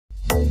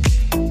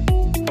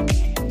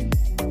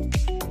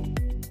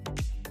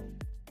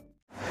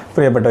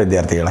പ്രിയപ്പെട്ട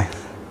വിദ്യാർത്ഥികളെ,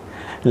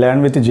 learn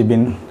with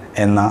Jibin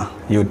എന്ന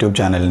യൂട്യൂബ്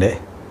ചാനലിൻ്റെ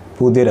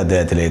പുതിയൊരു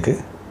അധ്യായത്തിലേക്ക്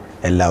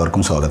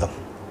എല്ലാവർക്കും സ്വാഗതം.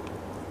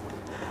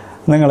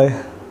 നിങ്ങൾ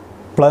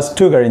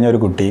 +2 കഴിഞ്ഞ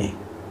ഒരു കുട്ടി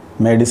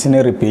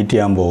മെഡിസിന് റിപ്പീറ്റ്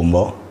ചെയ്യാൻ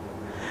പോകുമ്പോൾ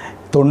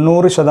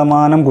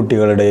 90%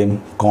 കുട്ടികളുടെയും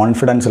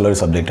കോൺഫിഡൻസ് ഉള്ളൊരു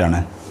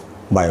സബ്ജക്റ്റാണ്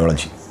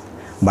ബയോളജി.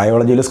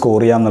 ബയോളജിയിൽ സ്കോർ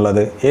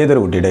ചെയ്യാമെന്നുള്ളത്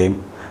ഏതൊരു കുട്ടിയുടെയും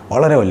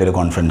വളരെ വലിയൊരു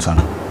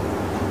കോൺഫിഡൻസാണ്.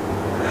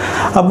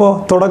 അപ്പോൾ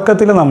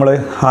തുടക്കത്തിൽ നമ്മൾ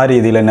ആ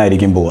രീതിയിൽ തന്നെ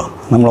ആയിരിക്കും പോവുക.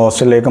 നമ്മൾ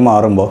ഹോസ്റ്റലിലേക്ക്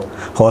മാറുമ്പോൾ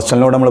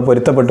ഹോസ്റ്റലിനോട് നമ്മൾ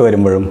പൊരുത്തപ്പെട്ട്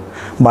വരുമ്പോഴും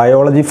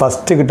ബയോളജി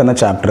ഫസ്റ്റ് കിട്ടുന്ന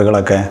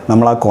ചാപ്റ്ററുകളൊക്കെ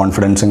നമ്മൾ ആ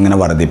കോൺഫിഡൻസ് ഇങ്ങനെ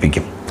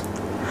വർദ്ധിപ്പിക്കും.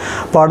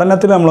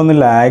 പഠനത്തിൽ നമ്മളൊന്ന്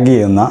ലാഗ്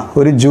ചെയ്യുന്ന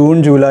ഒരു ജൂൺ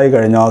ജൂലൈ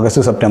കഴിഞ്ഞ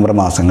August September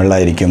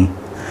മാസങ്ങളിലായിരിക്കും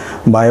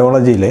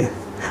ബയോളജിയിൽ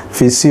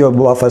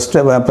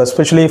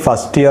especially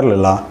first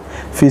ഇയറിലുള്ള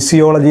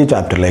physiology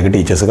ചാപ്റ്ററിലേക്ക്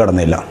teachers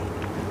കടന്നില്ല.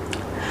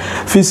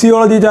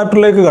 Physiology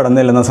ചാപ്റ്ററിലേക്ക്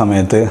കടന്നില്ലെന്ന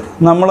സമയത്ത്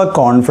നമ്മളെ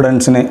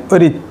കോൺഫിഡൻസിന്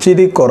ഒരു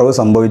ഇച്ചിരി കുറവ്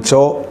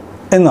സംഭവിച്ചോ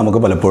എന്ന് നമുക്ക്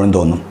പലപ്പോഴും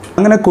തോന്നും.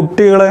 അങ്ങനെ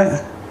കുട്ടികളെ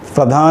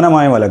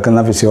പ്രധാനമായും വലക്കുന്ന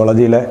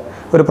ഫിസിയോളജിയിലെ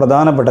ഒരു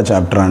പ്രധാനപ്പെട്ട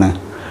ചാപ്റ്ററാണ്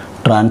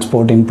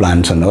ട്രാൻസ്പോർട്ട് ഇൻ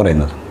പ്ലാന്റ്സ് എന്ന്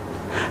പറയുന്നത്.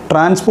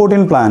 ട്രാൻസ്പോർട്ട്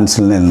ഇൻ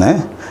പ്ലാന്റ്സിൽ നിന്ന്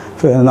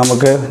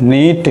നമുക്ക്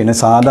നീറ്റിന്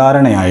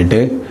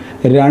സാധാരണയായിട്ട്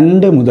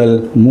 2 മുതൽ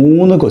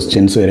 3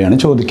 ക്വസ്റ്റ്യൻസ് വരെയാണ്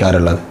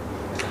ചോദിക്കാറുള്ളത്.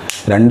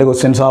 2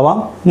 ക്വസ്റ്റ്യൻസ് ആവാം,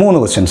 3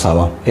 ക്വസ്റ്റ്യൻസ്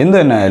ആവാം. എന്ത്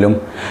തന്നെയായാലും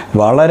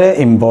വളരെ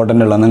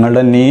ഇമ്പോർട്ടൻ്റ് ഉള്ള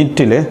നിങ്ങളുടെ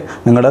നീറ്റിൽ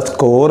നിങ്ങളുടെ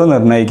സ്കോർ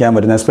നിർണ്ണയിക്കാൻ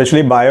പറ്റുന്ന,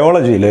 എസ്പെഷ്യലി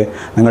ബയോളജിയിൽ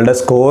നിങ്ങളുടെ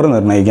സ്കോർ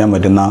നിർണ്ണയിക്കാൻ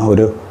പറ്റുന്ന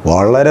ഒരു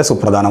വളരെ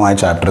സുപ്രധാനമായ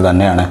ചാപ്റ്റർ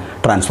തന്നെയാണ്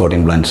ട്രാൻസ്പോർട്ട്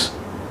ഇൻ പ്ലാന്റ്സ്.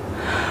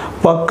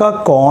 പക്ക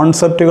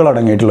കോൺസെപ്റ്റുകൾ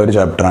അടങ്ങിയിട്ടുള്ളൊരു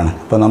ചാപ്റ്ററാണ്.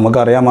 ഇപ്പോൾ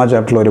നമുക്കറിയാം ആ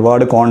ചാപ്റ്ററിൽ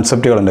ഒരുപാട്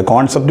കോൺസെപ്റ്റുകളുണ്ട്,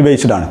 കോൺസെപ്റ്റ്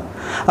ബേസ്ഡ് ആണ്.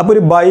 അപ്പോൾ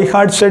ഒരു ബൈ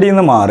ഹാർട്ട് സ്റ്റഡിയിൽ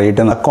നിന്ന്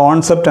മാറിയിട്ട്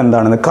കോൺസെപ്റ്റ്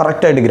എന്താണെന്ന്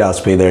കറക്റ്റായിട്ട്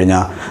ഗ്രാസ്പ് ചെയ്ത്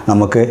കഴിഞ്ഞാൽ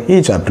നമുക്ക് ഈ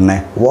ചാപ്റ്ററിനെ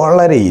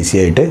വളരെ ഈസി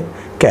ആയിട്ട്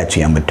ക്യാച്ച്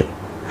ചെയ്യാൻ പറ്റും.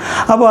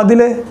 അപ്പോൾ അതിൽ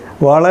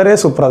വളരെ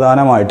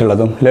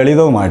സുപ്രധാനമായിട്ടുള്ളതും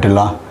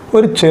ലളിതവുമായിട്ടുള്ള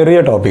ഒരു ചെറിയ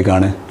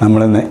ടോപ്പിക്കാണ്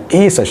നമ്മളിന്ന്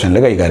ഈ സെഷനിൽ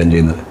കൈകാര്യം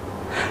ചെയ്യുന്നത്.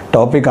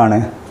 ടോപ്പിക്കാണ്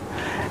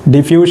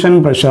diffusion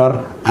pressure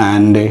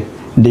and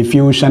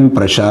diffusion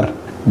pressure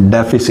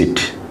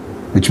deficit,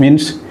 which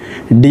means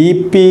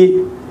DP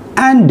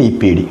and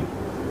DPD.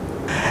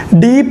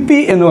 DP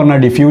എന്ന് പറഞ്ഞാൽ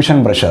ഡിഫ്യൂഷൻ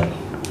പ്രഷർ.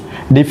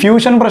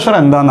 ഡിഫ്യൂഷൻ പ്രഷർ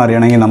എന്താണെന്ന്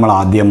അറിയണമെങ്കിൽ നമ്മൾ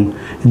ആദ്യം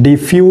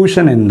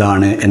ഡിഫ്യൂഷൻ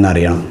എന്താണ്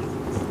എന്നറിയണം.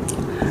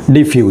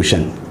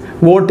 ഡിഫ്യൂഷൻ,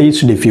 വാട്ട്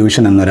ഈസ്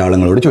ഡിഫ്യൂഷൻ എന്നൊരാൾ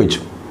നിങ്ങളോട് ചോദിച്ചു.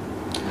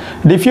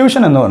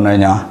 ഡിഫ്യൂഷൻ എന്ന് പറഞ്ഞു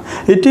കഴിഞ്ഞാൽ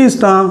it is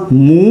the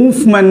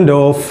movement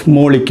of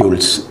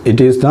molecules.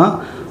 It is the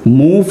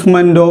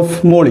movement of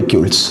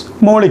molecules.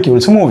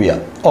 Molecules move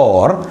ചെയ്യുക,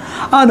 ഓർ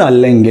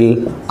അതല്ലെങ്കിൽ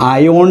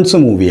അയോൺസ്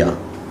മൂവ്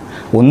ചെയ്യുക.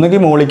 ഒന്നുകിൽ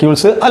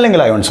മോളിക്യൂൾസ് അല്ലെങ്കിൽ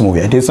അയോൺസ് മൂവ്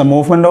ചെയ്യുക. It is the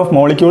movement of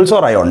molecules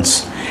or ions.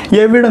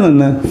 എവിടെ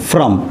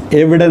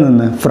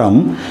നിന്ന്? From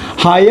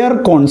higher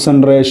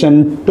concentration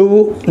to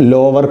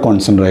lower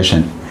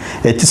concentration.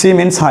 HC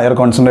means higher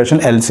concentration,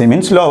 LC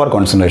means lower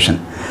concentration.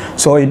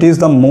 So it is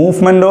the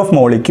movement of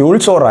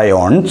molecules or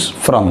ions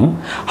from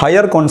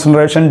higher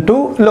concentration to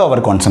lower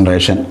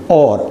concentration,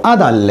 or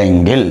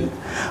adallengil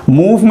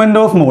movement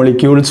of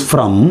molecules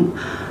from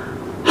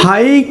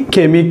high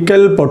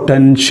chemical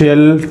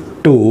potential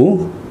to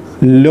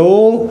low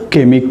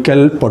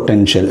chemical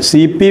potential.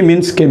 CP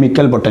means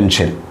chemical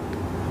potential.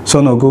 So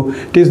നോക്കൂ,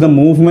 it is the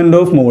movement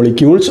of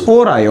molecules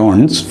or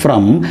ions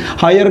from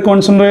higher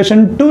concentration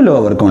to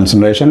lower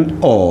concentration,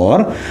 or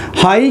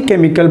high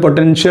chemical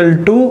potential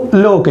to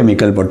low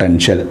chemical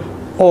potential,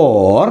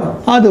 or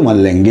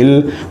അതുമല്ലെങ്കിൽ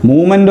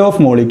movement of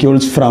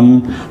molecules from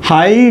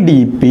high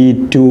DP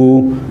to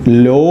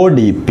low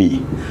DP.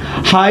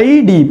 high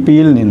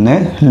DPയിൽ നിന്ന്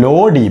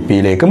low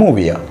DPയിലേക്ക് move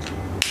ചെയ്യുക.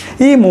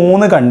 ഈ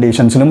 3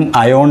 കണ്ടീഷൻസിലും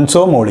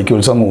അയോൺസോ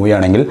മോളിക്യൂൾസോ move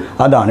ചെയ്യുകയാണെങ്കിൽ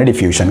അതാണ്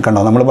diffusion.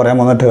 കണ്ടോ, നമ്മൾ പറയാൻ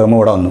പോകുന്ന ടേം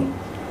ഇവിടെ വന്നു.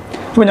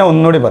 ഇപ്പോൾ ഞാൻ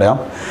ഒന്നുകൂടി പറയാം.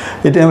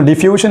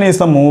 Diffusion is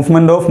the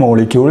movement of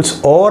molecules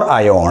or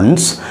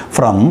ions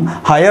from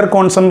higher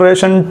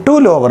concentration to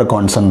lower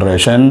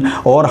concentration,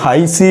 or high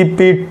CP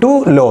to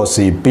law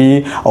CP,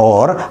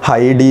 or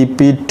high DP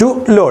to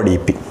law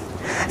DP.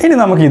 ഇനി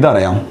നമുക്ക്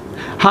ഇതറിയാം.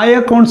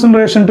 Higher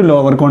concentration to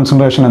lower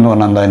concentration എന്ന്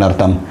പറഞ്ഞാൽ എന്താ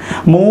അതിനർത്ഥം?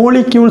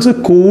 Molecules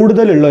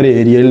കൂടുതലുള്ള ഒരു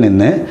ഏരിയയിൽ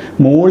നിന്ന്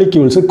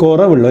മോളിക്യൂൾസ്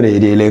കുറവുള്ള ഒരു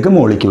ഏരിയയിലേക്ക്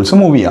മോളിക്യൂൾസ്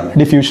മൂവ് ചെയ്യുക,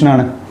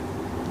 ഡിഫ്യൂഷനാണ്.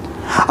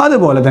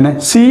 അതുപോലെ തന്നെ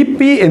CP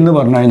എന്ന്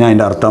പറഞ്ഞു കഴിഞ്ഞാൽ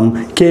അതിൻ്റെ അർത്ഥം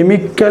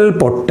കെമിക്കൽ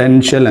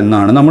പൊട്ടൻഷ്യൽ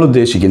എന്നാണ് നമ്മൾ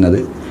ഉദ്ദേശിക്കുന്നത്.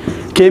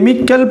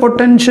 കെമിക്കൽ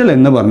പൊട്ടൻഷ്യൽ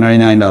എന്ന് പറഞ്ഞു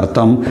കഴിഞ്ഞാൽ അതിൻ്റെ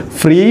അർത്ഥം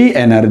ഫ്രീ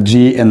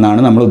എനർജി എന്നാണ്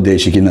നമ്മൾ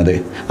ഉദ്ദേശിക്കുന്നത്.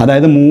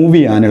 അതായത് മൂവ്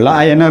ചെയ്യാനുള്ള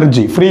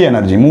എനർജി, ഫ്രീ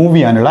എനർജി, മൂവ്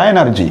ചെയ്യാനുള്ള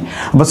എനർജി.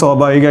 അപ്പോൾ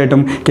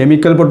സ്വാഭാവികമായിട്ടും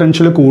കെമിക്കൽ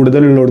പൊട്ടൻഷ്യൽ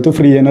കൂടുതലുള്ളിടത്ത്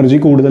ഫ്രീ എനർജി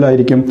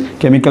കൂടുതലായിരിക്കും,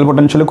 കെമിക്കൽ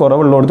പൊട്ടൻഷ്യൽ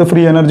കുറവുള്ളിടത്ത്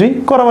ഫ്രീ എനർജി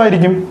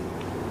കുറവായിരിക്കും.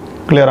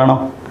 ക്ലിയർ ആണോ?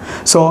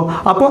 സോ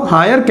അപ്പോൾ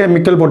ഹയർ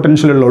കെമിക്കൽ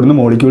പൊട്ടൻഷ്യൽ ഉള്ളിടത്ത്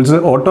molecules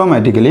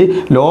automatically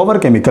lower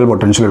chemical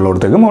potential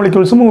ഉള്ളിടത്തേക്ക്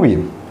molecules move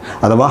ചെയ്യും,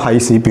 അഥവാ high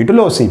CP to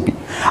law CP.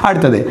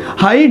 അടുത്തത്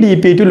high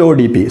DP to law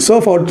DP. So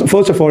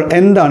first of all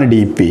എന്താണ്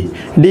DP?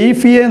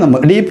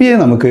 DPയെ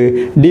നമുക്ക്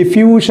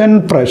diffusion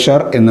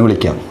pressure എന്ന്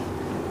വിളിക്കാം.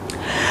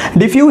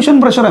 ഡിഫ്യൂഷൻ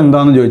പ്രഷർ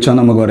എന്താണെന്ന് ചോദിച്ചാൽ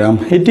നമുക്ക് പറയാം,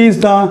 it is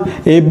the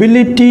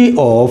ability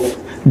of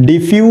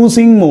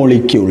diffusing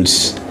molecules.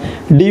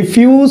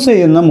 Diffuse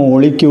ചെയ്യുന്ന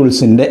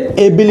മോളിക്യൂൾസിൻ്റെ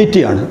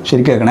എബിലിറ്റിയാണ്.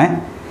 ശരിക്കും കേൾക്കണേ,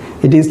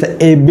 ഇറ്റ് ഈസ് ദ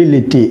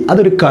എബിലിറ്റി,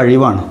 അതൊരു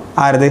കഴിവാണ്.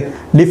 ആരത്?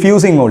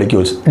 ഡിഫ്യൂസിങ്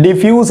മോളിക്യൂൾസ്,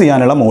 ഡിഫ്യൂസ്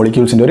ചെയ്യാനുള്ള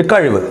മോളിക്യൂൾസിൻ്റെ ഒരു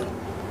കഴിവ്.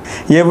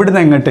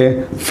 എവിടുന്ന് എങ്ങോട്ട്?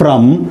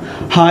 From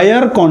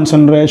higher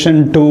concentration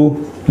to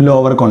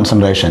lower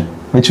concentration,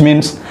 which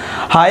means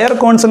higher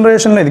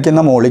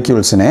കോൺസെൻട്രേഷനിലിരിക്കുന്ന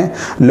മോളിക്യൂൾസിനെ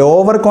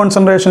lower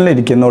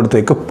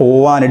കോൺസെൻട്രേഷനിലിരിക്കുന്നിടത്തേക്ക്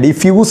പോകാൻ,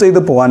 ഡിഫ്യൂസ്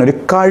ചെയ്ത് പോകാൻ ഒരു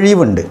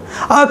കഴിവുണ്ട്.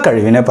 ആ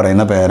കഴിവിനെ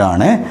പറയുന്ന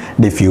പേരാണ്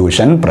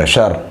ഡിഫ്യൂഷൻ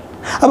പ്രഷർ.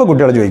 അപ്പോൾ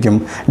കുട്ടികൾ ചോദിക്കും,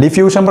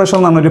 ഡിഫ്യൂഷൻ പ്രഷർ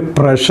എന്ന് പറഞ്ഞൊരു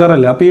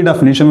പ്രഷറല്ല, അപ്പോൾ ഈ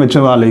ഡെഫിനേഷൻ വെച്ച്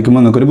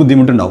ആലോചിക്കുമ്പോൾ നിങ്ങൾക്കൊരു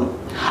ബുദ്ധിമുട്ടുണ്ടാവും.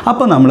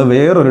 അപ്പോൾ നമ്മൾ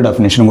വേറൊരു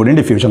ഡെഫിനേഷൻ കൂടി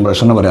ഡിഫ്യൂഷൻ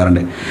പ്രഷർ എന്ന്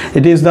പറയാറുണ്ട്.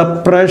 It is the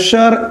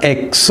pressure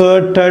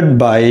exerted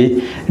by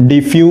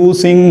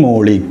diffusing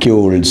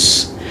molecules.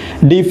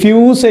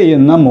 Diffuse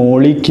ചെയ്യുന്ന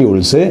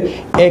മോളിക്യൂൾസ്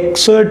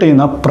എക്സേർട്ട്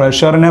ചെയ്യുന്ന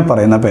പ്രഷറിനെ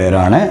പറയുന്ന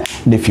പേരാണ്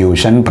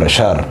ഡിഫ്യൂഷൻ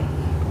പ്രഷർ.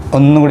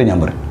 ഒന്നുകൂടി ഞാൻ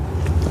പറയും,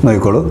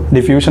 നോക്കിക്കോളൂ.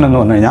 ഡിഫ്യൂഷൻ എന്ന്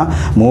പറഞ്ഞു കഴിഞ്ഞാൽ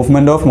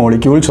movement of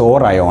molecules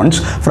or ions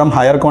from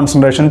higher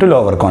concentration to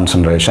lower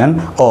concentration,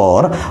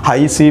 or high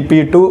C P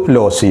two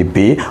law C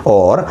P,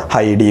 or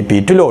high D P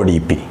two law D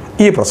P.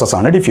 ഈ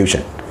പ്രോസസ്സാണ്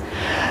ഡിഫ്യൂഷൻ.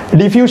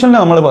 ഡിഫ്യൂഷനിൽ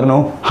നമ്മൾ പറഞ്ഞു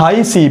high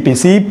C P,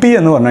 C P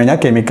എന്ന് പറഞ്ഞു കഴിഞ്ഞാൽ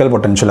chemical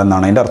potential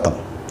എന്നാണ് അതിൻ്റെ അർത്ഥം.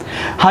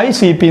 ഹൈ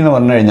സി പി എന്ന്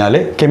പറഞ്ഞു കഴിഞ്ഞാൽ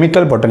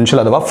കെമിക്കൽ പൊട്ടൻഷ്യൽ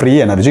അഥവാ ഫ്രീ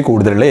എനർജി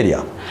കൂടുതലുള്ള ഏരിയ.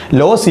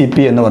 ലോ സി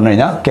പി എന്ന് പറഞ്ഞു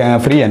കഴിഞ്ഞാൽ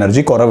ഫ്രീ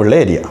എനർജി കുറവുള്ള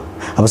ഏരിയ.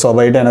 അപ്പോൾ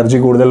സ്വാഭാവികമായിട്ട് എനർജി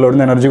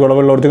കൂടുതലുള്ളവർക്ക് എനർജി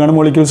കുറവുള്ളവർക്കാണ്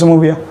മോളിക്യൂൾസ്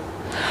മൂവ് ചെയ്യുക.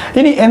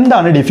 ഇനി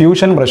എന്താണ്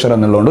ഡിഫ്യൂഷൻ പ്രഷർ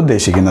എന്നുള്ളതുകൊണ്ട്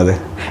ഉദ്ദേശിക്കുന്നത്?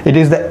 It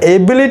is the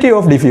ability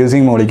of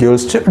diffusing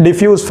molecules to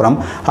diffuse from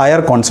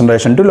higher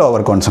concentration to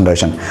lower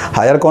concentration.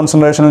 Higher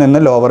കോൺസെൻട്രേഷനിൽ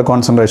നിന്ന് ലോവർ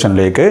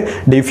കോൺസെൻട്രേഷനിലേക്ക്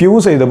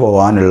ഡിഫ്യൂസ് ചെയ്ത്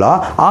പോകാനുള്ള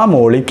ആ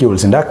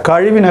മോളിക്യൂൾസിൻ്റെ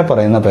കഴിവിനെ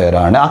പറയുന്ന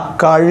പേരാണ്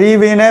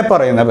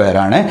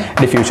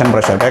ഡിഫ്യൂഷൻ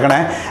പ്രഷർ.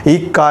 കേൾക്കണേ, ഈ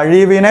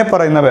കഴിവിനെ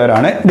പറയുന്ന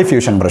പേരാണ്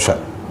ഡിഫ്യൂഷൻ പ്രഷർ.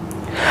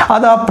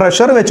 അത് ആ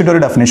പ്രഷർ വെച്ചിട്ടൊരു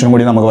ഡെഫിനേഷൻ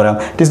കൂടി നമുക്ക് പറയാം.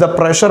 It is the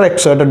pressure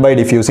exerted by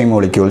diffusing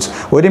molecules.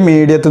 ഒരു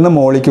മീഡിയത്തിൽ നിന്ന്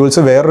മോളിക്യൂൾസ്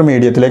വേറൊരു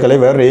മീഡിയത്തിലേക്ക്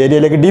അല്ലെങ്കിൽ വേറൊരു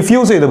ഏരിയയിലേക്ക്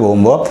ഡിഫ്യൂസ് ചെയ്ത്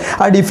പോകുമ്പോൾ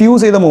ആ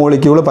ഡിഫ്യൂസ് ചെയ്ത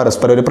മോളിക്യൂൾ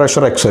പരസ്പരം ഒരു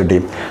പ്രഷർ എക്സേർട്ട്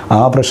ചെയ്യും. ആ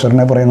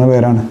പ്രഷറിനെ പറയുന്ന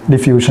പേരാണ്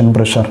ഡിഫ്യൂഷൻ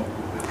പ്രഷർ.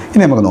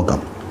 ഇനി നമുക്ക്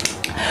നോക്കാം.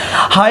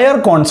 ഹയർ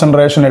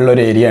കോൺസെൻട്രേഷൻ ഉള്ള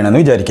ഒരു ഏരിയ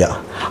ആണെന്ന് വിചാരിക്കുക.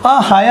 ആ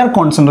ഹയർ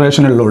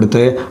കോൺസെൻട്രേഷൻ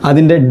ഉള്ളിടത്ത്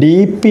അതിൻ്റെ ഡി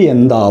പി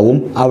എന്താവും,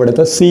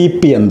 അവിടുത്തെ സി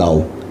പി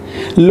എന്താവും.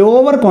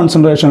 ലോവർ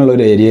കോൺസെൻട്രേഷൻ ഉള്ള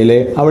ഒരു ഏരിയയിൽ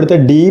അവിടുത്തെ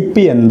ഡി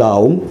പി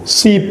എന്താവും,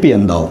 സി പി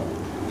എന്താവും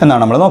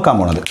എന്നാണ് നമ്മൾ നോക്കാൻ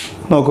പോണത്.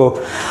 നോക്കൂ,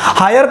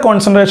 ഹയർ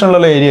കോൺസെൻട്രേഷൻ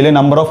ഉള്ള ഏരിയയിൽ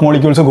നമ്പർ ഓഫ്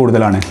മോളിക്യൂൾസ്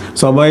കൂടുതലാണ്.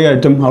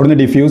 സ്വാഭാവികമായിട്ടും അവിടുന്ന്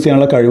ഡിഫ്യൂസ്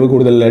ചെയ്യാനുള്ള കഴിവ്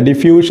കൂടുതലല്ല,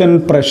 ഡിഫ്യൂഷൻ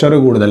പ്രഷർ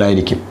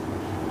കൂടുതലായിരിക്കും.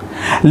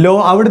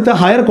 അവിടുത്തെ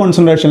ഹയർ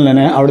കോൺസെൻട്രേഷനിൽ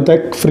തന്നെ അവിടുത്തെ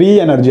ഫ്രീ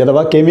എനർജി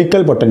അഥവാ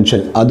കെമിക്കൽ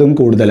പൊട്ടൻഷ്യൽ അതും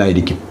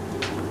കൂടുതലായിരിക്കും.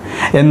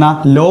 എന്നാൽ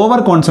ലോവർ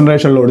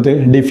കോൺസെൻട്രേഷനിലോടുത്ത്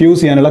ഡിഫ്യൂസ്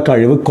ചെയ്യാനുള്ള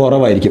കഴിവ്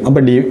കുറവായിരിക്കും,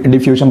 അപ്പോൾ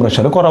ഡിഫ്യൂഷൻ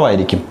പ്രഷർ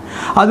കുറവായിരിക്കും.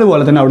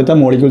 അതുപോലെ തന്നെ അവിടുത്തെ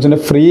മോളിക്യൂൾസിൻ്റെ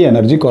ഫ്രീ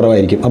എനർജി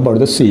കുറവായിരിക്കും, അപ്പോൾ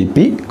അവിടുത്തെ സി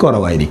പി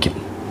കുറവായിരിക്കും.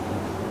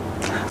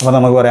 അപ്പോൾ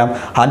നമുക്ക് പറയാം,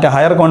 at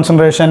higher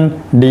concentration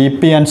D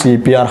P and C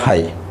P R high,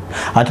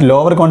 at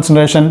lower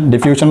concentration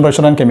diffusion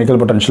pressure and chemical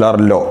potential R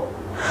law.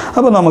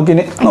 അപ്പോൾ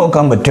നമുക്കിനി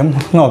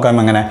നോക്കാം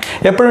എങ്ങനെ.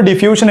 എപ്പോഴും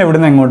ഡിഫ്യൂഷൻ എവിടെ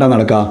നിന്ന് എങ്ങോട്ടാണ്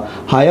നടക്കുക?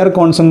 ഹയർ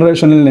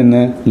കോൺസെൻട്രേഷനിൽ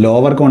നിന്ന്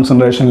ലോവർ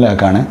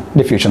കോൺസെൻട്രേഷനിലേക്കാണ്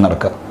ഡിഫ്യൂഷൻ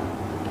നടക്കുക.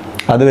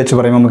 അത് വെച്ച്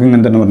പറയുമ്പോൾ നമുക്ക്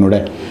ഇങ്ങനെ തന്നെ പറഞ്ഞൂടെ,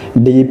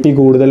 ഡി പി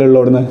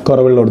കൂടുതലുള്ളവിടുന്ന്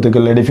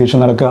കുറവുള്ളടത്തേക്കല്ലേ ഡിഫ്യൂഷൻ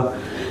നടക്കുക,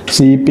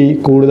 സി പി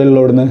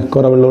കൂടുതലുള്ളവിടുന്ന്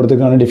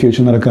കുറവുള്ളടത്തേക്കാണ്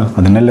ഡിഫ്യൂഷൻ നടക്കുക.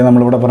 അതിനല്ലേ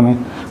നമ്മളിവിടെ പറഞ്ഞത്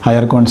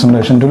higher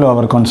concentration to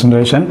lower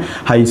concentration,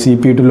 high C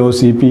P two law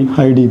C P,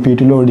 high D P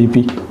two law D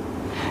P.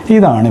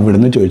 ഇതാണ്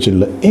ഇവിടുന്ന്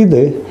ചോദിച്ചിട്ടുള്ളത്.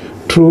 ഇത്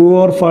ട്രൂ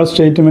ഓർ ഫാൾസ്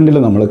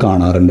സ്റ്റേറ്റ്മെൻറ്റിൽ നമ്മൾ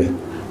കാണാറുണ്ട്.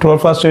 ട്രൂ ഓർ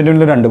ഫാൾസ്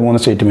സ്റ്റേറ്റ്മെൻറ്റിൽ 2-3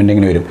 സ്റ്റേറ്റ്മെൻറ്റ്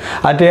ഇങ്ങനെ വരും.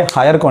 At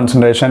higher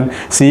concentration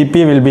C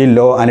P will be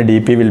law and D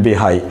P will be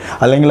high,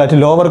 അല്ലെങ്കിൽ at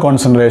lower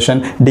concentration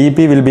D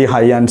P will be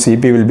high and C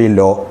P will be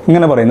law.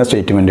 ഇങ്ങനെ പറയുന്ന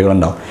സ്റ്റേറ്റ്മെൻറ്റുകൾ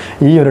ഉണ്ടാവും.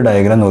 ഈ ഒരു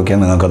diagram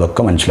നോക്കിയാൽ നിങ്ങൾക്ക്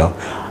അതൊക്കെ മനസ്സിലാവും.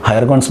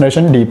 Higher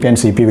concentration D P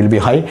and C P will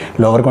be high,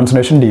 lower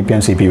concentration D P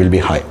and C P will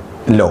be high,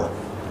 law.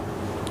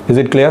 Is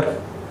it clear?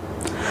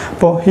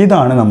 അപ്പോൾ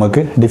ഇതാണ്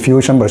നമുക്ക്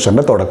ഡിഫ്യൂഷൻ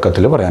പ്രഷറിൻ്റെ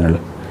തുടക്കത്തിൽ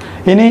പറയാനുള്ളത്.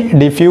 ഇനി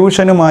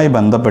ഡിഫ്യൂഷനുമായി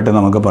ബന്ധപ്പെട്ട്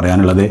നമുക്ക്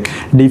പറയാനുള്ളത്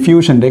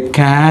ഡിഫ്യൂഷൻ്റെ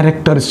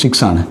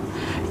ക്യാരക്ടറിസ്റ്റിക്സ് ആണ്.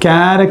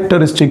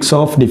 Characteristics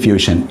of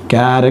diffusion.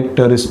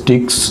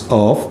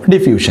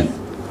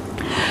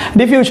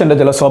 ഡിഫ്യൂഷൻ്റെ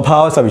ചില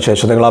സ്വഭാവ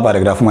സവിശേഷതകൾ ആ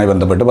പാരഗ്രാഫുമായി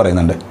ബന്ധപ്പെട്ട്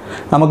പറയുന്നുണ്ട്.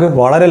 നമുക്ക്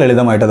വളരെ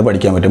ലളിതമായിട്ട് അത്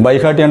പഠിക്കാൻ പറ്റും.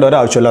 ബൈഹാർട്ട് ചെയ്യേണ്ട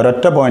ഒരാവശ്യമില്ല,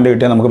 ഒരൊറ്റ പോയിന്റ്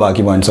കിട്ടിയാൽ നമുക്ക്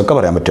ബാക്കി പോയിന്റ്സ് ഒക്കെ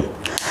പറയാൻ പറ്റും.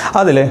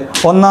 അതിൽ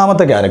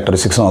ഒന്നാമത്തെ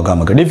ക്യാരക്ടറിസ്റ്റിക്സ് നോക്കാം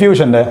നമുക്ക്.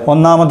 ഡിഫ്യൂഷൻ്റെ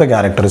ഒന്നാമത്തെ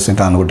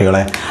ക്യാരക്ടറിസ്റ്റിക്സ് ആണ്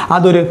കുട്ടികളെ,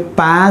 അതൊരു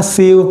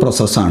പാസീവ്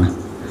പ്രോസസ്സാണ്.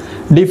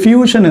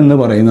 ഡിഫ്യൂഷൻ എന്ന്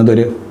പറയുന്നത്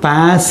ഒരു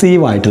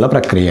പാസീവായിട്ടുള്ള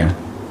പ്രക്രിയയാണ്.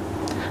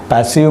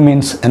 പാസീവ്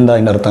മീൻസ് എന്താ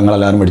അതിൻ്റെ അർത്ഥങ്ങൾ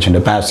എല്ലാവരും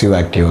പഠിച്ചിട്ടുണ്ട്. പാസീവ്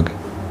ആക്റ്റീവ് ഒക്കെ.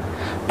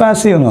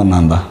 പാസീവ് എന്ന് പറഞ്ഞാൽ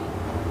എന്താ?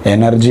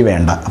 എനർജി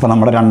വേണ്ട. അപ്പോൾ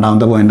നമ്മുടെ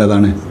രണ്ടാമത്തെ പോയിൻ്റ്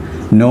അതാണ്,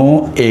 നോ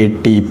എ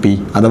ടി പി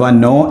അഥവാ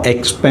no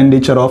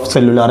expenditure of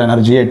cellular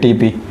energy,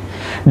 ATP.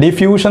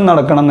 Diffusion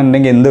നടക്കണം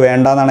എന്നുണ്ടെങ്കിൽ എന്ത്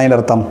വേണ്ട എന്നാണ് അതിൻ്റെ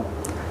അർത്ഥം?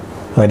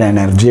 ഒരു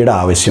എനർജിയുടെ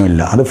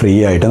ആവശ്യമില്ല, അത് ഫ്രീ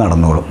ആയിട്ട്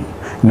നടന്നോളും.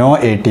 No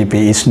ATP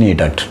is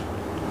needed.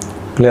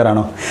 Clear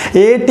ആണോ?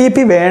 ATP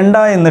വേണ്ട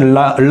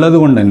ഉള്ളത്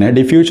കൊണ്ട് തന്നെ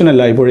ഡിഫ്യൂഷൻ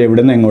എല്ലായ്പ്പോഴും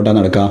എവിടെ നിന്ന് എങ്ങോട്ടാണ്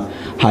നടക്കുക?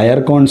 Higher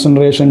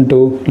concentration to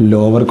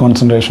lower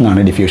concentration ആണ്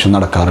ഡിഫ്യൂഷൻ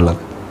നടക്കാറുള്ളത്.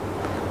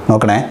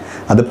 നോക്കണേ,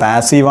 അത്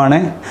പാസീവാണ്.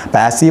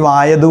 പാസീവ്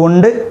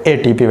ആയതുകൊണ്ട്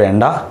ATP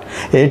വേണ്ട.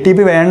 ATP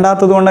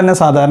വേണ്ടാത്തത് കൊണ്ട് തന്നെ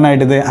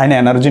സാധാരണയായിട്ട് അതിന്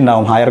എനർജി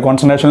ഉണ്ടാവും. ഹയർ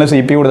കോൺസെൻട്രേഷനിൽ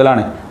CP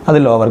കൂടുതലാണ്, അത്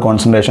ലോവർ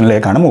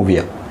കോൺസെൻട്രേഷനിലേക്കാണ് മൂവ്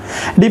ചെയ്യുക.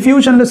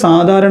 ഡിഫ്യൂഷനിൽ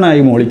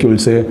സാധാരണയായി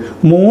molecules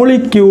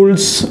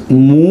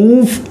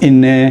move in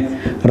A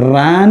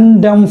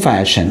random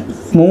fashion.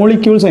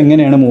 Molecules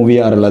എങ്ങനെയാണ് മൂവ്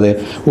ചെയ്യാറുള്ളത്?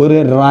 ഒരു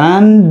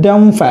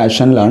റാൻഡം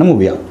ഫാഷനിലാണ്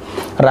മൂവ് ചെയ്യുക.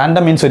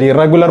 റാൻഡം മീൻസ് ഒരു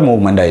ഇറഗുലർ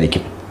മൂവ്മെൻ്റ്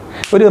ആയിരിക്കും.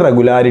 ഒരു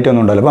റെഗുലാരിറ്റി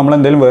ഒന്നും ഉണ്ടല്ലോ. അപ്പോൾ നമ്മൾ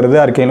എന്തെങ്കിലും വെറുതെ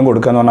ആർക്കെങ്കിലും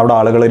കൊടുക്കുക എന്ന് പറഞ്ഞാൽ അവിടെ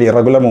ആളുകൾ ഒരു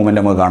ഇറഗുലർ മൂവ്മെൻറ്റ്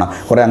നമുക്ക് കാണാം.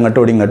 കുറേ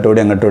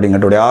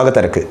അങ്ങോട്ടോടി ആകെ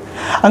തിരക്ക്.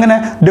 അങ്ങനെ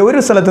ഒരു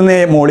സ്ഥലത്ത് നിന്ന്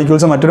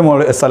മോളിക്യൂൾസ് മറ്റൊരു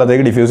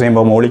സ്ഥലത്തേക്ക് ഡിഫ്യൂസ്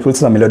ചെയ്യുമ്പോൾ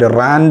മോളിക്യൂൾസ് തമ്മിൽ ഒരു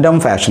റാൻഡം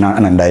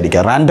ഫാഷനാണ്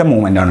ഉണ്ടായിരിക്കുക, റാൻഡം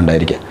മൂവ്മെൻ്റ് ആണ്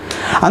ഉണ്ടായിരിക്കുക.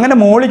 അങ്ങനെ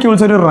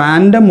മോളിക്യൂൾസ് ഒരു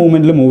റാൻഡം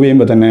മൂവ്മെൻറ്റിൽ മൂവ്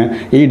ചെയ്യുമ്പോൾ തന്നെ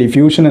ഈ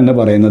ഡിഫ്യൂഷൻ എന്ന്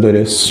പറയുന്നത്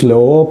ഒരു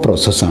സ്ലോ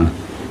പ്രോസസ്സാണ്.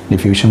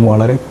 ഡിഫ്യൂഷൻ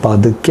വളരെ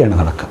പതുക്കെയാണ്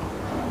നടക്കുക.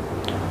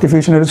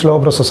 ഡിഫ്യൂഷൻ ഒരു സ്ലോ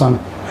പ്രോസസ്സാണ്.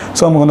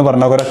 സോ നമുക്കൊന്ന്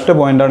പറഞ്ഞാൽ ഒരൊറ്റ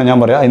പോയിൻ്റാണ് ഞാൻ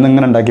പറയാം,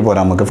 ഇന്നിങ്ങനെ ഉണ്ടാക്കി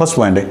പോരാം നമുക്ക്. ഫസ്റ്റ്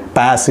പോയിൻ്റ്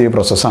പാസീവ്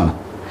പ്രോസസ്സാണ്.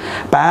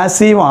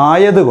 പാസീവ്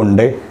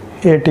ആയതുകൊണ്ട്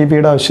ATP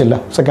ആവശ്യമില്ല.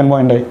 സെക്കൻഡ്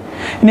പോയിൻ്റായി.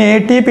 ഇനി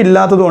ATP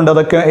ഇല്ലാത്തത് കൊണ്ട്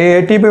അതൊക്കെ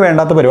ATP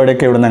വേണ്ടാത്ത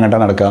പരിപാടിയൊക്കെ ഇവിടെ നിന്ന്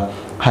എങ്ങോട്ടാണ് നടക്കുക?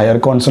 ഹയർ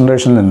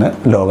കോൺസെൻട്രേഷനിൽ നിന്ന്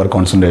ലോവർ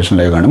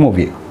കോൺസെൻട്രേഷനിലേക്കാണ് മൂവ്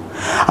ചെയ്യുക.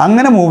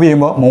 അങ്ങനെ മൂവ്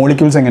ചെയ്യുമ്പോൾ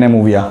മോളിക്യൂൾസ് എങ്ങനെ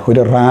മൂവ് ചെയ്യുക?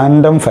 ഒരു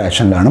റാൻഡം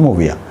ഫാഷനിലാണ്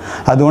മൂവ് ചെയ്യുക.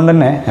 അതുകൊണ്ട്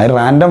തന്നെ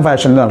റാൻഡം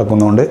ഫാഷനിൽ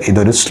നടക്കുന്നതുകൊണ്ട്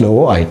ഇതൊരു സ്ലോ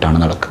ആയിട്ടാണ്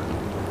നടക്കുക.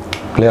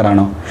 ക്ലിയർ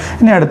ആണോ?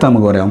 ഇനി അടുത്ത്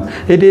നമുക്ക് പറയാം,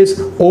 it is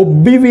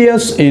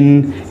obvious in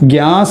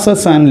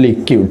gases and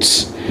liquids.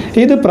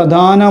 ഇത്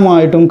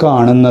പ്രധാനമായിട്ടും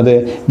കാണുന്നത്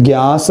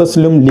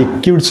ഗ്യാസസിലും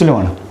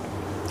ലിക്വിഡ്സിലുമാണ്.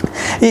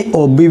 ഈ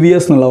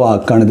ഒബ്വിയസ് എന്നുള്ള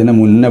വാക്കാണ് ഇതിന്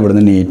മുന്നേ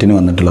ഇവിടുന്ന് നീറ്റിന്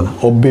വന്നിട്ടുള്ളത്.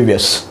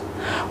 ഒബ്വിയസ്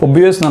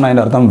എന്ന് പറഞ്ഞാൽ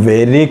അതിൻ്റെ അർത്ഥം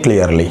വെരി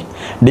ക്ലിയർലി.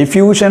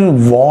 ഡിഫ്യൂഷൻ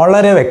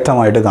വളരെ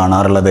വ്യക്തമായിട്ട്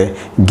കാണാറുള്ളത്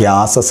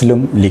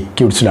ഗ്യാസസിലും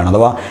ലിക്വിഡ്സിലാണ്.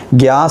 അഥവാ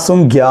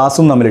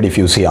ഗ്യാസും തമ്മിൽ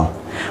ഡിഫ്യൂസ് ചെയ്യാം.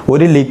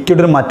 ഒരു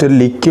ലിക്വിഡ് മറ്റൊരു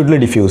ലിക്വിഡിൽ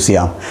ഡിഫ്യൂസ്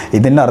ചെയ്യാം.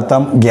 ഇതിൻ്റെ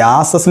അർത്ഥം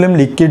ഗ്യാസസിലും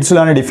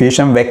ലിക്വിഡ്സിലാണ്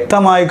ഡിഫ്യൂഷൻ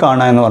വ്യക്തമായി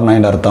കാണുക എന്ന് പറഞ്ഞാൽ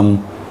അതിൻ്റെ അർത്ഥം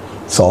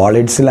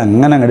സോളിഡ്സിൽ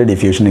അങ്ങോട്ട്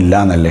ഡിഫ്യൂഷൻ ഇല്ല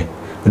എന്നല്ലേ.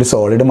 ഒരു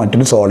സോളിഡ്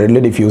മറ്റൊരു സോളിഡിൽ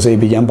ഡിഫ്യൂസ്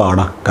ചെയ്യിപ്പിക്കാൻ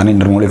പാടാം, കാരണം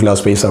ഇൻ്റർമോളിക്കുലർ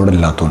സ്പേസ് അവിടെ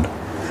ഇല്ലാത്തതുകൊണ്ട്.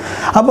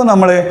 അപ്പോൾ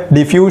നമ്മൾ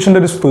ഡിഫ്യൂഷൻ്റെ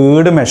ഒരു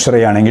സ്പീഡ് മെഷർ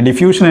ചെയ്യുകയാണെങ്കിൽ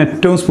ഡിഫ്യൂഷൻ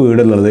ഏറ്റവും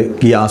സ്പീഡുള്ളത്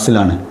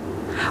ഗ്യാസിലാണ്.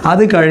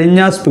 അത്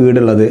കഴിഞ്ഞാൽ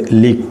സ്പീഡുള്ളത്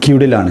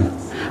ലിക്വിഡിലാണ്.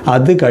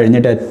 അത്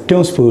കഴിഞ്ഞിട്ട്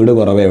ഏറ്റവും സ്പീഡ്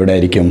കുറവ് എവിടെ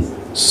ആയിരിക്കും?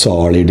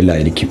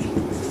 സോളിഡിലായിരിക്കും.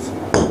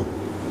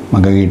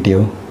 മക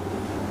കിട്ടിയോ?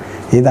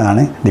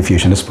 ഇതാണ്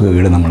ഡിഫ്യൂഷൻ്റെ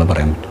സ്പീഡ് നമ്മൾ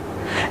പറയാൻ പറ്റും.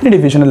 ഈ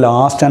ഡിഫ്യൂഷൻ്റെ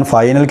ലാസ്റ്റ് ആൻഡ്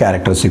ഫൈനൽ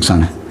ക്യാരക്ടറിസ്റ്റിക്സ്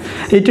ആണ്,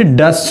 it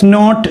does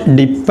not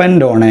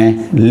depend on A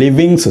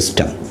living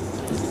system.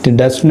 It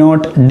does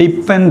not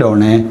depend on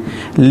A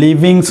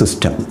living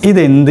system.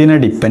 ഇതെന്തിനെ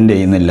depend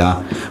ചെയ്യുന്നില്ല?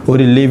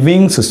 ഒരു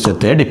ലിവിങ്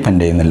സിസ്റ്റത്തെ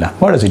ഡിപ്പെൻഡ് ചെയ്യുന്നില്ല.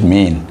 What does it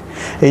mean?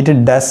 It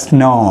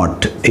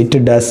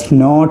does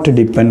not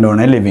depend on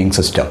A living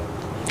system.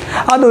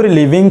 അതൊരു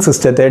living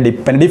സിസ്റ്റത്തെ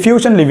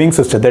diffusion living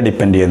സിസ്റ്റത്തെ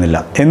depend ചെയ്യുന്നില്ല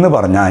എന്ന്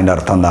പറഞ്ഞാൽ അതിൻ്റെ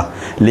അർത്ഥം എന്താ?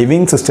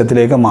 ലിവിങ്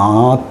സിസ്റ്റത്തിലേക്ക്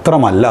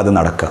മാത്രമല്ല അത്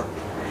നടക്കുക,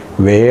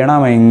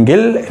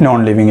 വേണമെങ്കിൽ നോൺ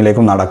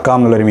ലിവിങ്ങിലേക്കും നടക്കാം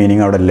എന്നുള്ളൊരു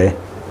മീനിങ് അവിടെ അല്ലേ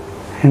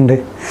ഉണ്ട്.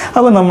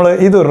 അപ്പോൾ നമ്മൾ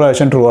ഇതൊരു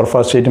പ്രാവശ്യം ട്രൂ ഓർ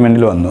ഫാൾസ്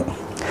സ്റ്റേറ്റ്മെൻറ്റിൽ വന്നു.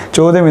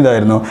 ചോദ്യം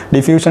ഇതായിരുന്നു,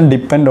 diffusion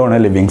depend on A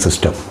living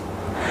system.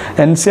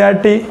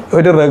 NCERT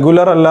ഒരു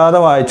റെഗുലർ അല്ലാതെ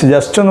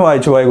ജസ്റ്റ് ഒന്ന്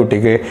വായിച്ചു പോയ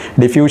കുട്ടിക്ക്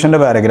ഡിഫ്യൂഷൻ്റെ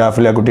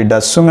പാരഗ്രാഫിൽ ആ കുട്ടി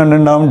ഡസ്സും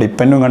കണ്ടിട്ടുണ്ടാവും,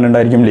 ഡിപ്പെൻഡും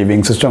കണ്ടിട്ടുണ്ടായിരിക്കും,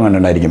 ലിവിങ് സിസ്റ്റം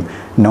കണ്ടിട്ടുണ്ടായിരിക്കും,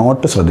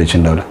 നോട്ട്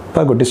ശ്രദ്ധിച്ചിട്ടുണ്ടാവില്ല.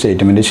 അപ്പോൾ ആ കുട്ടി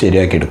സ്റ്റേറ്റ്മെൻറ്റ്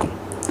ശരിയാക്കി എടുക്കും.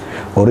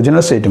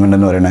 ഒറിജിനൽ സ്റ്റേറ്റ്മെൻറ്റ്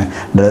എന്ന്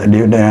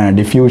പറയുന്നത്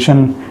diffusion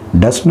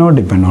does not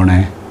depend on A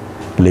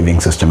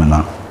living system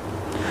എന്നാണ്.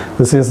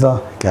 This is the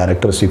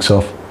characteristics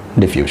of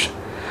diffusion.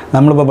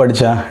 നമ്മളിപ്പോൾ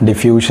പഠിച്ച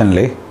ഡിഫ്യൂഷനിൽ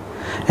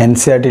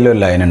NCERT ഒരു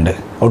ലൈനുണ്ട്,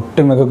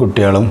 ഒട്ടുമിക്ക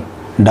കുട്ടികളും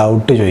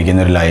ഡൗട്ട്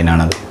ചോദിക്കുന്നൊരു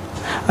ലൈനാണത്.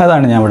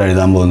 അതാണ് ഞാൻ ഇവിടെ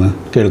എഴുതാൻ പോകുന്നത്.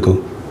 കേൾക്കൂ.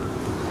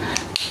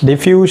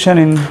 Diffusion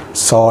in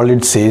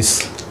solids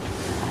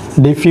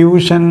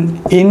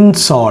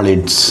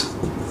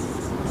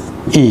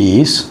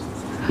is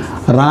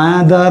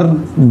rather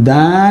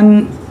than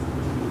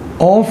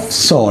of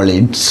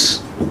solids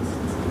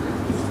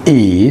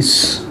is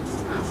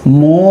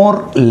more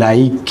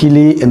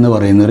likely എന്ന്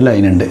പറയുന്നൊരു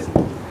ലൈനുണ്ട്.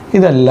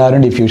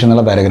 ഇതെല്ലാവരും ഡിഫ്യൂഷൻ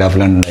എന്നുള്ള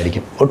പാരഗ്രാഫിലാണ്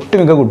ഉണ്ടായിരിക്കും.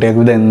 ഒട്ടുമിക്ക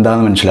കുട്ടികൾക്ക് ഇത്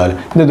എന്താണെന്ന്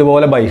മനസ്സിലാവില്ല.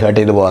 ഇതുപോലെ ബൈഹാർട്ട്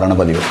ചെയ്ത് പോകാറാണ്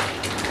പതിവ്.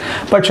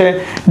 പക്ഷേ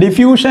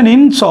diffusion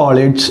in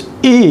solids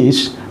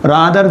is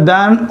rather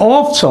than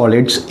of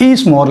solids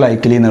is more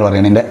likely എന്ന്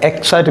പറയുന്നതിൻ്റെ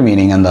എക്സാക്റ്റ്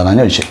മീനിങ്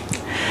എന്താണെന്ന് ചോദിച്ചത്.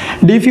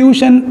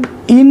 ഡിഫ്യൂഷൻ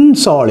ഇൻ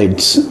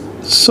സോളിഡ്സ്,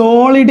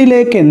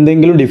 സോളിഡിലേക്ക്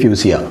എന്തെങ്കിലും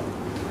ഡിഫ്യൂസ് ചെയ്യാം.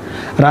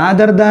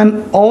 Rather than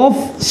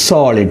of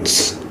solids,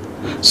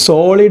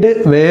 solid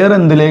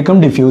വേറെന്തിലേക്കും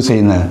diffuse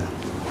ചെയ്യുന്നത്.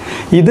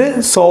 ഇത്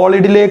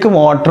സോളിഡിലേക്ക്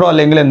വാട്ടറോ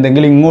അല്ലെങ്കിൽ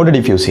എന്തെങ്കിലും ഇങ്ങോട്ട്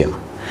ഡിഫ്യൂസ് ചെയ്യാം.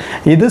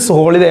 ഇത്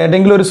സോളിഡ്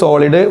ഏതെങ്കിലും ഒരു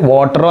സോളിഡ്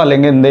വാട്ടറോ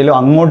അല്ലെങ്കിൽ എന്തെങ്കിലും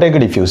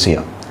അങ്ങോട്ടേക്ക് ഡിഫ്യൂസ്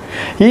ചെയ്യാം.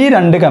 ഈ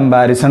രണ്ട്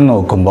കമ്പാരിസൺ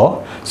നോക്കുമ്പോൾ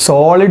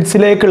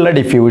സോളിഡ്സിലേക്കുള്ള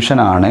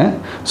ഡിഫ്യൂഷനാണ്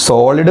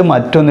സോളിഡ്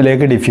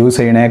മറ്റൊന്നിലേക്ക് ഡിഫ്യൂസ്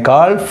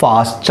ചെയ്യുന്നതിനേക്കാൾ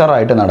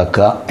ഫാസ്റ്ററായിട്ട്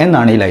നടക്കുക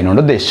എന്നാണ് ഈ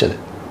ലൈനോട് ഉദ്ദേശിച്ചത്.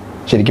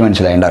 ശരിക്കും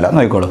മനസ്സിലായിണ്ടാവില്ല.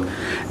 നോക്കിക്കോളൂ.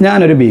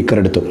 ഞാനൊരു ബീക്കർ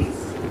എടുത്തു,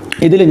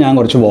 ഇതിൽ ഞാൻ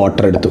കുറച്ച്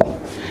വാട്ടർ എടുത്തു.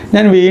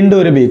 ഞാൻ വീണ്ടും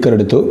ഒരു ബീക്കർ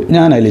എടുത്തു,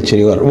 ഞാൻ അതിൽ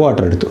ഇച്ചിരി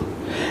വാട്ടർ എടുത്തു.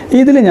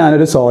 ഇതിൽ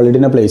ഞാനൊരു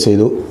സോളിഡിനെ പ്ലേസ്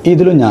ചെയ്തു,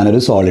 ഇതിലും ഞാനൊരു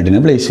സോളിഡിനെ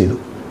പ്ലേസ് ചെയ്തു.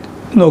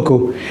 നോക്കൂ,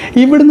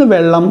 ഇവിടുന്ന്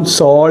വെള്ളം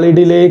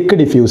സോളിഡിലേക്ക്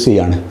ഡിഫ്യൂസ്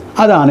ചെയ്യാണ്.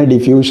 അതാണ്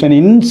ഡിഫ്യൂഷൻ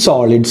ഇൻ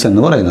സോളിഡ്സ്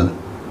എന്ന് പറയുന്നത്.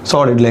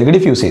 സോളിഡിലേക്ക്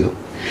ഡിഫ്യൂസ് ചെയ്തു.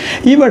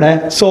 ഇവിടെ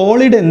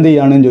സോളിഡ് എന്ത്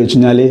ചെയ്യുകയാണെന്ന് ചോദിച്ചു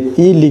കഴിഞ്ഞാൽ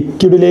ഈ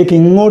ലിക്വിഡിലേക്ക്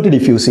ഇങ്ങോട്ട്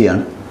ഡിഫ്യൂസ്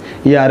ചെയ്യാണ്.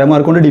 ഈ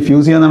അരമാർക്ക് കൊണ്ട്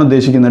ഡിഫ്യൂസ് ചെയ്യാന്നാണ്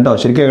ഉദ്ദേശിക്കുന്നത് കേട്ടോ.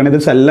 ശരിക്കും ഇത്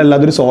സെല്ലല്ല,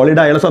 അതൊരു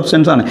സോളിഡ് ആയുള്ള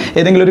സബ്സ്റ്റൻസ് ആണ്,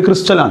 ഏതെങ്കിലും ഒരു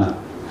ക്രിസ്റ്റലാണ്.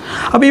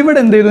 അപ്പോൾ ഇവിടെ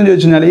എന്ത് ചെയ്തു എന്ന്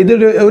ചോദിച്ചു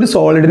കഴിഞ്ഞാൽ ഒരു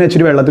സോളിഡിനെ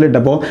ഇച്ചിരി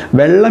വെള്ളത്തിലിട്ടപ്പോൾ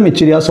വെള്ളം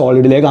ഇച്ചിരി ആ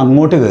സോളിഡിലേക്ക്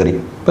അങ്ങോട്ട് കയറി.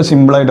 ഇപ്പോൾ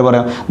സിമ്പിളായിട്ട്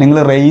പറയാം, നിങ്ങൾ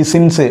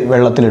റൈസിൻസ്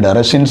വെള്ളത്തിലിടുക,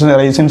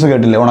 റൈസിൻസ്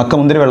കേട്ടില്ലേ,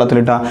 ഉണക്കമുന്തിരി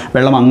വെള്ളത്തിലിട്ടാൽ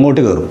വെള്ളം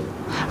അങ്ങോട്ട് കയറും.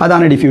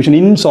 അതാണ് ഡിഫ്യൂഷൻ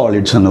ഇൻ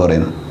സോളിഡ്സ് എന്ന്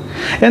പറയുന്നത്.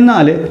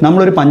 എന്നാൽ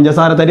നമ്മളൊരു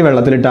പഞ്ചസാര തരി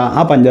വെള്ളത്തിലിട്ടാൽ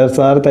ആ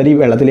പഞ്ചസാര തരി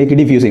വെള്ളത്തിലേക്ക്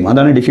ഡിഫ്യൂസ് ചെയ്യും.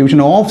 അതാണ് ഡിഫ്യൂഷൻ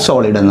ഓഫ്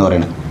സോളിഡ് എന്ന്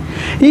പറയുന്നത്.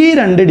 ഈ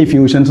രണ്ട്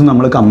ഡിഫ്യൂഷൻസ്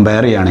നമ്മൾ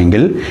കമ്പയർ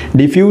ചെയ്യുകയാണെങ്കിൽ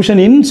ഡിഫ്യൂഷൻ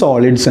ഇൻ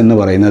സോളിഡ്സ് എന്ന്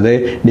പറയുന്നത്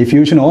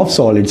ഡിഫ്യൂഷൻ ഓഫ്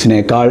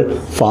സോളിഡ്സിനേക്കാൾ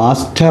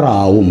ഫാസ്റ്റർ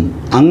ആവും.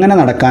 അങ്ങനെ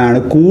നടക്കാനാണ്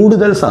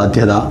കൂടുതൽ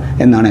സാധ്യത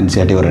എന്നാണ്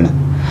NCERT പറയുന്നത്.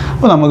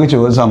 അപ്പോൾ നമുക്ക്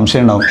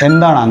സംശയം ഉണ്ടാവും,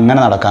 എന്താണ് അങ്ങനെ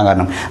നടക്കാൻ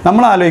കാരണം?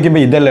 നമ്മൾ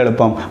ആലോചിക്കുമ്പോൾ ഇതല്ലേ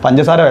എളുപ്പം,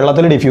 പഞ്ചസാര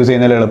വെള്ളത്തിൽ ഡിഫ്യൂസ്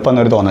ചെയ്യുന്നതിൽ എളുപ്പം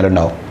എന്നൊരു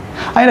തോന്നലുണ്ടാവും.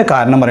 അതിൻ്റെ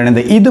കാരണം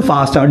പറയുന്നത് ഇത്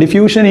ഫാസ്റ്റാണ്.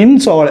 Diffusion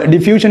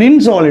in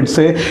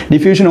solids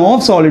diffusion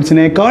of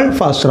സോളിഡ്സിനേക്കാൾ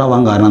faster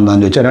ആവാൻ കാരണം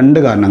എന്താണെന്ന് ചോദിച്ചാൽ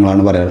 2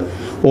 കാരണങ്ങളാണ് പറയാറ്.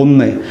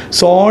 ഒന്ന്,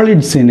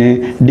 സോളിഡ്സിന്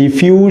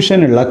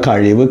ഡിഫ്യൂഷനുള്ള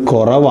കഴിവ്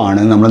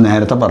കുറവാണ്. നമ്മൾ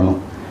നേരത്തെ പറഞ്ഞു,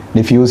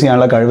 ഡിഫ്യൂസ്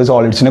ചെയ്യാനുള്ള കഴിവ്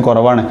സോളിഡ്സിന്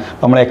കുറവാണ്.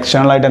 അപ്പോൾ നമ്മൾ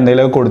എക്സ്റ്റേണലായിട്ട്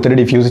എന്തെങ്കിലും കൊടുത്തിട്ട്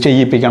ഡിഫ്യൂസ്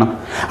ചെയ്യിപ്പിക്കണം.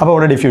 അപ്പോൾ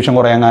അവിടെ ഡിഫ്യൂഷൻ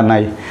കുറയാൻ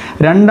കാരണമായി.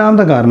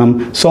 രണ്ടാമത്തെ കാരണം,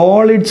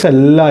 സോളിഡ്സ്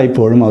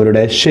എല്ലായ്പ്പോഴും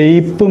അവരുടെ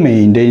ഷേപ്പ്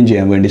മെയിൻറ്റെയിൻ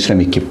ചെയ്യാൻ വേണ്ടി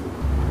ശ്രമിക്കും.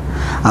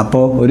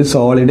 അപ്പോൾ ഒരു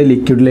സോളിഡ്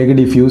ലിക്വിഡിലേക്ക്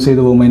ഡിഫ്യൂസ്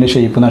ചെയ്ത് പോകുമ്പോൾ അതിൻ്റെ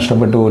ഷേപ്പ്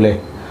നഷ്ടപ്പെട്ടു പോലെ,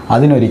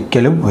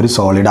 അതിനൊരിക്കലും ഒരു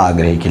സോളിഡ്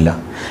ആഗ്രഹിക്കില്ല.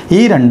 ഈ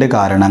 2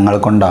 കാരണങ്ങൾ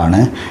കൊണ്ടാണ്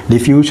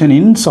diffusion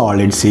in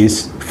solids is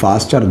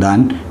faster than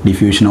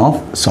diffusion of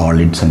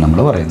solids എന്ന് നമ്മൾ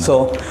പറയുന്നത്. സോ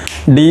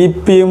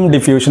DPയും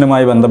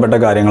ഡിഫ്യൂഷനുമായി ബന്ധപ്പെട്ട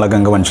കാര്യങ്ങളൊക്കെ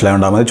നിങ്ങൾക്ക്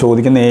മനസ്സിലാവുണ്ടാകും. അത്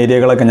ചോദിക്കുന്ന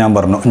ഏരിയകളൊക്കെ ഞാൻ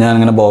പറഞ്ഞു,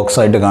 ഞാനിങ്ങനെ ബോക്സ്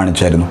ആയിട്ട്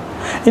കാണിച്ചായിരുന്നു.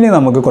 ഇനി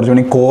നമുക്ക്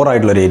കുറച്ചുകൂടി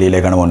കോറായിട്ടുള്ളൊരു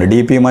ഏരിയയിലേക്കാണ് പോകുന്നത്.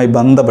 DPയുമായി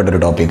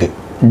ബന്ധപ്പെട്ടൊരു topic,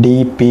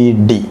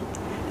 DPD,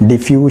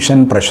 diffusion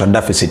pressure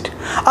deficit.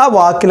 ആ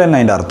വാക്കിൽ തന്നെ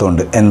അതിൻ്റെ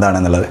അർത്ഥമുണ്ട്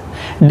എന്താണെന്നുള്ളത്.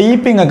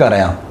 DP നിങ്ങൾക്ക്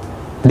അറിയാം,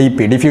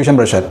 DP diffusion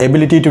pressure,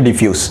 ability to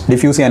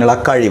diffuse ചെയ്യാനുള്ള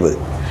കഴിവ്.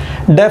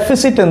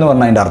 ഡെഫിസിറ്റ് എന്ന്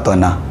പറഞ്ഞാൽ അതിൻ്റെ അർത്ഥം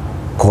എന്നാ?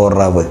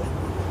 കുറവ്.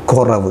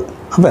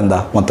 അപ്പോൾ എന്താ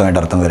മൊത്തമായിട്ട്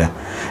അർത്ഥം വരിക?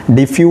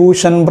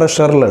 ഡിഫ്യൂഷൻ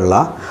പ്രഷറിലുള്ള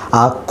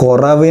ആ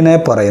കുറവിനെ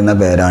പറയുന്ന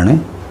പേരാണ്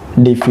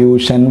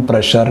diffusion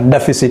pressure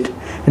deficit.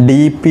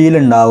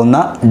 DPയിലുണ്ടാവുന്ന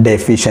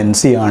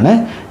ഡെഫിഷ്യൻസിയാണ്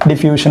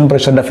diffusion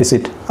pressure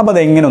deficit. അപ്പോൾ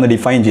അതെങ്ങനെ ഒന്ന്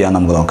ഡിഫൈൻ ചെയ്യാൻ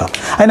നമുക്ക് നോക്കാം.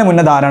 അതിന്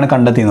മുന്നേ ധാരാളം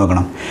കണ്ടെത്തി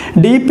നോക്കണം.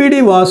 DPD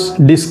was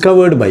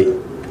discovered by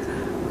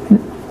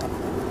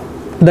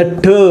the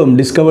term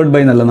discovered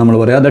by എന്നല്ല നമ്മൾ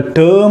പറയാം, the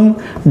term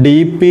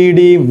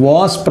DPD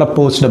was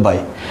proposed by.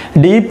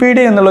 DPD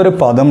എന്നുള്ളൊരു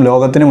പദം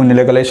ലോകത്തിന്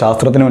മുന്നിലേക്ക് അല്ലെങ്കിൽ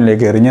ശാസ്ത്രത്തിന്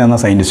മുന്നിലേക്ക് എറിഞ്ഞു തന്ന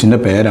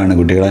സയൻറ്റിസ്റ്റിൻ്റെ പേരാണ്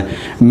കുട്ടികളെ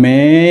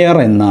മേയർ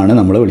എന്നാണ്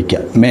നമ്മൾ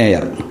വിളിക്കുക.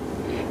 മേയർ.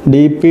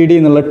 DPD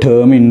എന്നുള്ള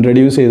ടേം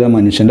ഇൻട്രൊഡ്യൂസ് ചെയ്ത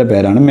മനുഷ്യൻ്റെ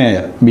പേരാണ്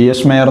മേയർ.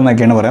 BS മേയർ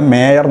എന്നൊക്കെയാണ് പറയാം.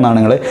 മേയർ എന്നാണ്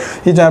നിങ്ങൾ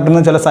ഈ ചാപ്റ്ററിൽ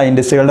നിന്ന് ചില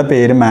സയൻറ്റിസ്റ്റുകളുടെ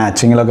പേര്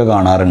മാച്ചിങ്ങിലൊക്കെ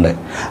കാണാറുണ്ട്.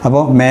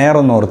 അപ്പോൾ മേയർ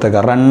ഒന്ന്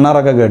ഓർത്തേക്കുക.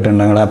 റണ്ണറൊക്കെ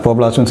കേട്ടിട്ടുണ്ട് നിങ്ങൾ,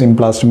 അപ്പോപ്ലാസ്റ്റും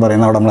സിംപ്ലാസ്റ്റും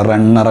പറയുന്ന അവിടെ നമ്മൾ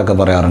റണ്ണറൊക്കെ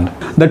പറയാറുണ്ട്.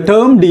 The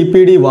term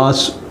DPD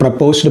was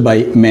proposed by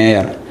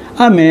mayor.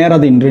 ആ മേയർ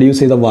അത് ഇൻട്രൊഡ്യൂസ്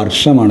ചെയ്ത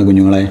വർഷമാണ്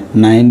കുഞ്ഞുങ്ങളെ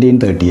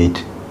 1938.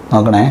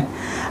 നോക്കണേ,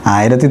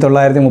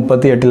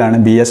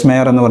 1938 BS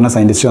മേയർ എന്ന് പറഞ്ഞ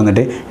സയൻറ്റിസ്റ്റ്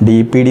വന്നിട്ട്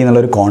DPD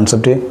എന്നുള്ളൊരു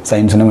കോൺസെപ്റ്റ്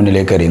സയൻസിന്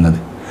മുന്നിലേക്ക് എറിയുന്നത്.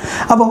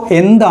 അപ്പോൾ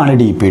എന്താണ്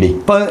DPD?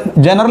 ഇപ്പോൾ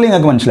ജനറലി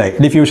നിങ്ങൾക്ക് മനസ്സിലായി,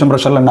 ഡിഫ്യൂഷൻ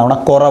പ്രഷറിൽ ഉണ്ടാവുന്ന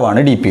കുറവാണ്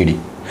DPD.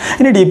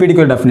 ഇനി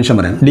DPDക്ക് ഒരു ഡെഫിനിഷൻ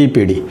പറയാം.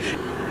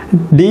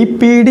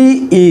 DPD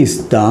is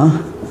the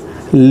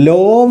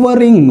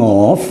lowering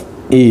of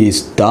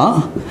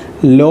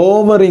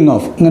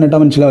ഇങ്ങനെ ഇട്ടാൽ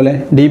മനസ്സിലാവില്ലേ?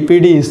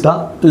 DPD is the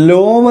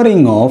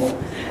lowering of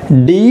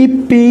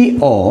DP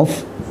of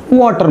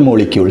water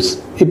molecules.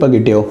 ഇപ്പോൾ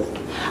കിട്ടിയോ?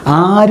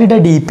 ആരുടെ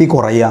DP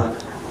കുറയുക?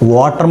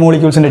 വാട്ടർ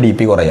മോളിക്യൂൾസിൻ്റെ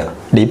DP കുറയുക.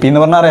 DP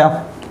എന്ന് പറഞ്ഞാൽ അറിയാം,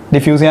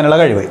 ഡിഫ്യൂസ് ചെയ്യാനുള്ള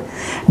കഴിവ്.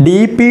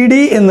 DPD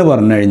എന്ന്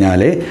പറഞ്ഞു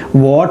കഴിഞ്ഞാൽ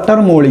വാട്ടർ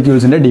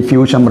മോളിക്യൂൾസിൻ്റെ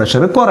ഡിഫ്യൂഷൻ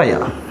പ്രഷർ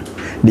കുറയുക.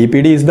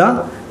 DPD is the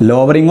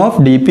lowering of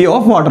DP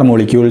of water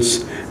molecules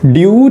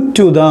due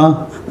to the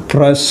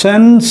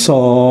presence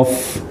of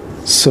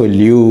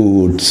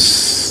solutes.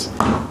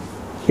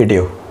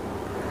 കിട്ടിയോ?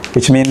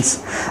 വിച്ച് മീൻസ്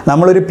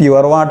നമ്മളൊരു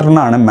പ്യുവർ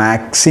വാട്ടറിനാണ്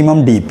മാക്സിമം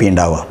DP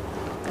ഉണ്ടാവുക.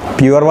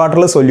 പ്യുവർ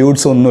വാട്ടറിൽ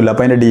സൊല്യൂട്ട്സ് ഒന്നുമില്ല,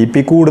 അപ്പോൾ അതിൻ്റെ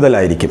DP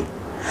കൂടുതലായിരിക്കും.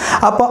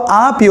 അപ്പോൾ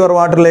ആ പ്യുവർ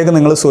വാട്ടറിലേക്ക്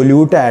നിങ്ങൾ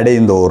സൊല്യൂട്ട് ആഡ്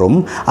ചെയ്യും തോറും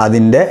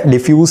അതിൻ്റെ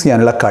ഡിഫ്യൂസ്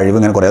ചെയ്യാനുള്ള കഴിവ്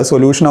ഇങ്ങനെ കുറയും.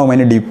 സൊല്യൂഷൻ ആകുമ്പോൾ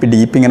അതിന്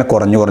DP ഇങ്ങനെ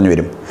കുറഞ്ഞു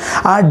വരും.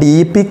 ആ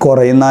DP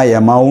കുറയുന്ന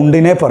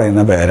എമൗണ്ടിനെ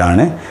പറയുന്ന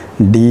പേരാണ്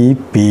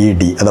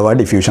DPD അഥവാ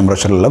ഡിഫ്യൂഷൻ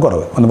പ്രഷറിലുള്ള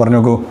കുറവ്. ഒന്ന് പറഞ്ഞു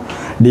നോക്കൂ.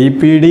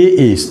 DPD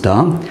is the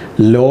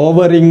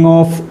lowering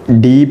of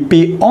DP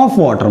of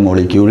water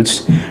molecules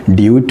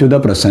due to the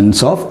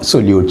presence of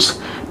solutes.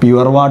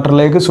 Pure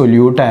വാട്ടറിലേക്ക്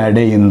solute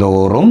add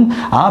ചെയ്യുന്തോറും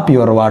ആ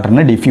പ്യുവർ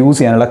വാട്ടറിന് ഡിഫ്യൂസ്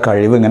ചെയ്യാനുള്ള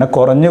കഴിവ് ഇങ്ങനെ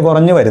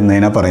കുറഞ്ഞു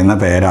വരുന്നതിനെ പറയുന്ന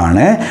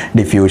പേരാണ്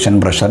ഡിഫ്യൂഷൻ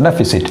പ്രഷർ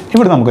ഡെഫിസിറ്റ്.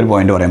 ഇവിടെ നമുക്കൊരു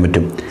പോയിന്റ് പറയാൻ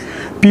പറ്റും.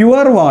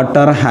 Pure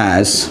water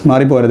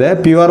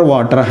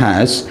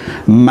has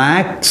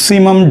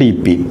maximum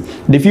DP.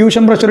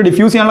 Diffusion pressure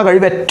diffuse ചെയ്യാനുള്ള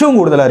കഴിവ് ഏറ്റവും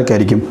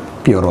കൂടുതലായിരിക്കും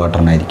പ്യുവർ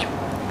വാട്ടറിനായിരിക്കും.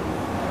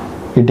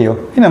 കിട്ടിയോ?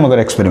 ഇനി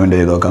നമുക്കൊരു എക്സ്പെരിമെൻ്റ്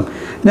ചെയ്ത് നോക്കാം.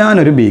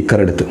 ഞാനൊരു ബീക്കർ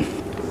എടുത്തു,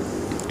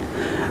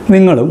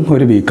 നിങ്ങളും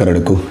ഒരു ബീക്കർ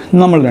എടുക്കൂ.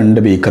 നമ്മൾ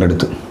 2 ബീക്കർ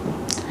എടുത്തു.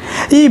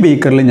 ഈ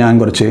ബീക്കറിൽ ഞാൻ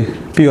കുറച്ച്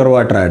പ്യുവർ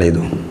വാട്ടർ ആഡ്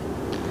ചെയ്തു,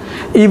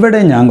 ഇവിടെ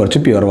ഞാൻ കുറച്ച്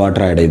പ്യുവർ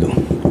വാട്ടർ ആഡ് ചെയ്തു.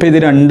 അപ്പോൾ ഇത്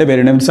രണ്ട്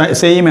പേരുടെയും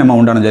സെയിം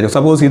എമൗണ്ട് ആണ് വിചാരിക്കും.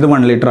 സപ്പോസ് ഇത്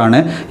 1 ലിറ്റർ ആണ്,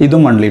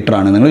 ഇതും 1 ലിറ്റർ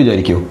ആണ് നിങ്ങൾ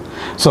വിചാരിക്കൂ.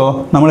 സോ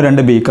നമ്മൾ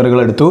 2 ബീക്കറുകൾ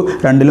എടുത്തു,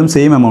 രണ്ടിലും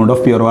same amount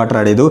of pure water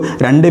add ചെയ്തു.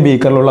 2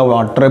 ബീക്കറിലുള്ള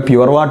വാട്ടർ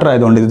പ്യുവർ വാട്ടർ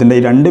ആയതുകൊണ്ട് ഇതിൻ്റെ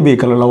ഈ 2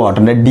 ബീക്കറിലുള്ള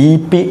വാട്ടറിൻ്റെ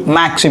DP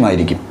മാക്സിമം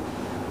ആയിരിക്കും.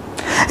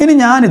 ഇനി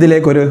ഞാൻ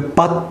ഇതിലേക്കൊരു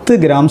 10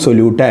 ഗ്രാം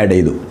സൊല്യൂട്ട് ആഡ്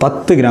ചെയ്തു.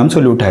 10 ഗ്രാം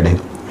സൊല്യൂട്ട് ആഡ്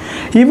ചെയ്തു.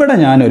 ഇവിടെ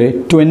ഞാനൊരു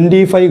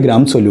 25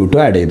 ഗ്രാം സൊല്യൂട്ട്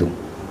ആഡ് ചെയ്തു.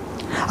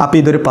 അപ്പോൾ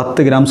ഇതൊരു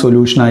 10 ഗ്രാം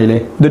സൊല്യൂഷൻ ആയില്ലേ,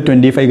 ഇത്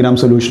 25 ഗ്രാം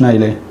സൊല്യൂഷൻ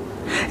ആയില്ലേ.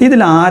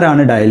 ഇതിൽ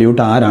ആരാണ്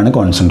ഡയല്യൂട്ട്, ആരാണ്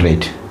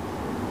കോൺസെൻട്രേറ്റ്?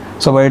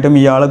 സ്വാഭാവികമായിട്ടും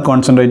ഇയാൾ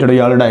കോൺസെൻട്രേറ്റഡ്,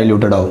 ഇയാൾ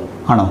ഡയല്യൂട്ടഡ് ആവും.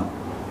 ആണോ?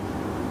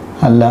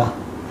 അല്ല,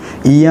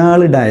 ഇയാൾ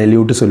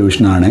ഡയല്യൂട്ട്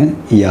സൊല്യൂഷനാണ്,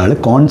 ഇയാൾ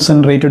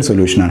കോൺസെൻട്രേറ്റഡ്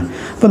സൊല്യൂഷനാണ്.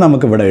 അപ്പോൾ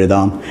നമുക്കിവിടെ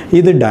എഴുതാം,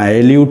 ഇത്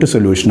ഡയല്യൂട്ട്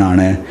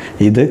സൊല്യൂഷനാണ്,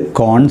 ഇത്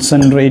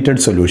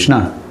കോൺസെൻട്രേറ്റഡ്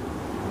സൊല്യൂഷനാണ്.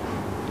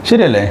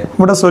 ശരിയല്ലേ?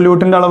 ഇവിടെ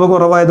സൊല്യൂട്ടിൻ്റെ അളവ്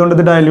കുറവായതുകൊണ്ട്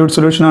ഇത് ഡയല്യൂട്ട്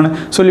സൊല്യൂഷനാണ്,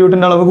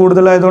 സൊല്യൂട്ടിൻ്റെ അളവ്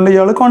കൂടുതലായതുകൊണ്ട്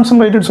ഇയാൾ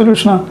കോൺസെൻട്രേറ്റഡ്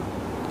സൊല്യൂഷനാണ്.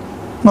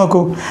 നോക്കൂ,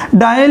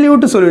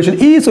 ഡയല്യൂട്ട് സൊല്യൂഷൻ,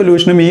 ഈ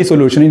സൊല്യൂഷനും ഈ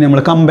സൊല്യൂഷനും നമ്മൾ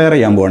കമ്പയർ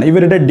ചെയ്യാൻ പോവാണ്.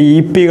 ഇവരുടെ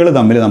DPകൾ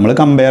തമ്മിൽ നമ്മൾ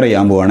കമ്പയർ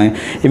ചെയ്യാൻ പോവാണ്.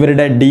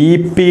 ഇവരുടെ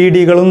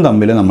DPDകളും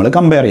തമ്മിൽ നമ്മൾ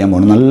കമ്പയർ ചെയ്യാൻ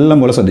പോവാണ്.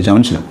 നല്ലപോലെ ശ്രദ്ധിച്ചാൽ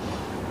മനസ്സിലാവും.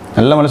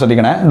 നല്ലപോലെ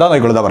ശ്രദ്ധിക്കണേ. ഇതാ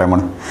നോക്കിക്കോളൂ, ഇതാ പറയാൻ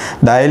പോണ്.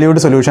 ഡയല്യൂട്ട്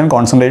സൊല്യൂഷൻ,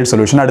 കോൺസെൻട്രേറ്റഡ്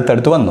സൊല്യൂഷൻ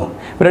അടുത്തടുത്ത് വന്നു.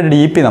 ഇവരുടെ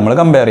DP നമ്മൾ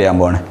കമ്പയർ ചെയ്യാൻ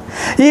പോവാണ്.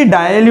 ഈ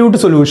ഡയല്യൂട്ട്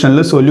സൊല്യൂഷനിൽ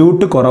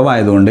സൊല്യൂട്ട്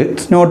കുറവായതുകൊണ്ട്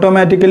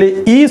ഓട്ടോമാറ്റിക്കലി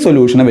ഈ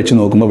സൊല്യൂഷനെ വെച്ച്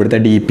നോക്കുമ്പോൾ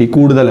ഇവിടുത്തെ DP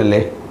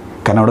കൂടുതലല്ലേ?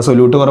 കാരണം അവിടെ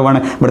സൊല്യൂട്ട് കുറവാണ്,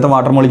 ഇവിടുത്തെ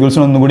വാട്ടർ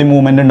മോളിക്യൂൾസിന് ഒന്നും കൂടി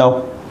മൂവ്മെൻറ്റ് ഉണ്ടാവും.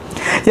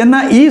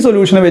 എന്നാൽ ഈ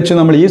സൊല്യൂഷനെ വെച്ച്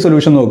നമ്മൾ ഈ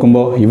സൊല്യൂഷൻ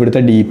നോക്കുമ്പോൾ ഇവിടുത്തെ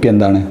DP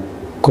എന്താണ്?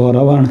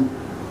 കുറവാണ്.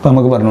 അപ്പോൾ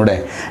നമുക്ക് പറഞ്ഞൂടെ,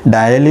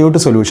 ഡയല്യൂട്ട്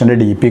സൊല്യൂഷൻ്റെ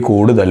DP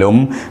കൂടുതലും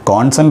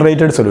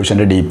concentrated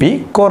സൊല്യൂഷൻ്റെ DP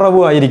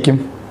കുറവുമായിരിക്കും.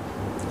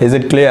 Is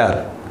it clear?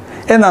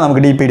 എന്നാൽ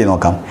നമുക്ക് DPD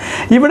നോക്കാം.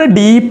 ഇവിടെ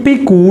DP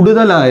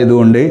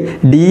കൂടുതലായതുകൊണ്ട്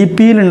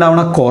DPയിൽ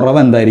ഉണ്ടാവുന്ന കുറവ്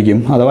എന്തായിരിക്കും?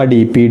 അഥവാ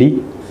DPD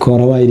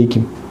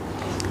കുറവായിരിക്കും.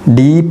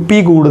 DP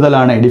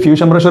കൂടുതലാണ്,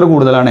 ഡിഫ്യൂഷൻ പ്രഷർ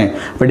കൂടുതലാണ്.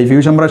 അപ്പോൾ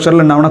ഡിഫ്യൂഷൻ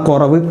പ്രഷറിൽ ഉണ്ടാവുന്ന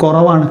കുറവ്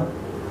കുറവാണ്.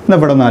 എന്നാൽ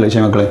ഇവിടെ ഒന്ന്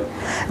ആലോചിച്ചാൽ മക്കളെ,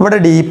 ഇവിടെ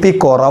DP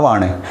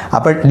കുറവാണ്,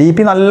 അപ്പോൾ DP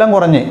നല്ല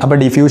കുറഞ്ഞ്, അപ്പോൾ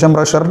ഡിഫ്യൂഷൻ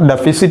പ്രഷർ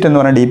ഡെഫിസിറ്റ് എന്ന്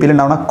പറയുന്നത് DPയിൽ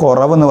ഉണ്ടാവുന്ന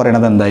കുറവ് എന്ന്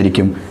പറയുന്നത്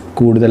എന്തായിരിക്കും?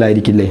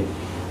 കൂടുതലായിരിക്കില്ലേ?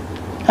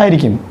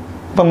 ആയിരിക്കും.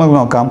 അപ്പം നമുക്ക്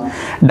നോക്കാം,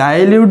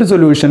 ഡയല്യൂട്ട്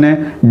സൊല്യൂഷന്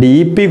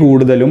DP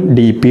കൂടുതലും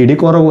DPD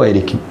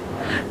കുറവുമായിരിക്കും.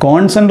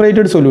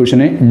 കോൺസെൻട്രേറ്റഡ്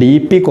സൊല്യൂഷന്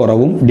DP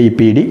കുറവും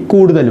DPD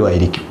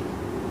കൂടുതലുമായിരിക്കും.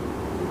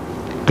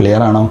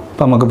 ക്ലിയർ ആണോ?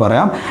 അപ്പോൾ നമുക്ക്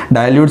പറയാം,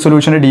 ഡയല്യൂട്ട്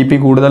സൊല്യൂഷൻ്റെ DP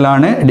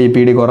കൂടുതലാണ്,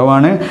 DPD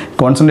കുറവാണ്.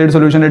 കോൺസെൻട്രേറ്റഡ്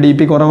സൊല്യൂഷൻ്റെ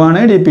DP കുറവാണ്,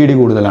 DPD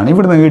കൂടുതലാണ്.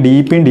 ഇവിടെ നിങ്ങൾക്ക്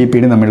DPയും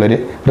DPDയും തമ്മിലൊരു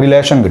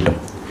റിലേഷൻ കിട്ടും.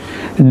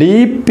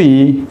 DP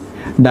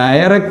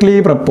directly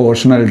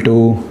proportional to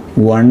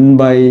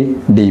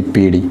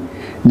 1/DPD.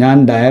 ഞാൻ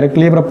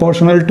ഡയറക്ട്ലി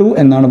പ്രപ്പോർഷണൽ ടു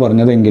എന്നാണ്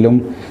പറഞ്ഞതെങ്കിലും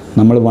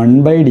നമ്മൾ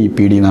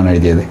 1/DPD എന്നാണ്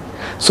എഴുതിയത്.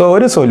 സോ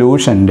ഒരു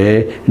സൊല്യൂഷൻ്റെ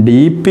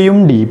DPയും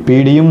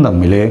DPDയും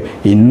തമ്മിൽ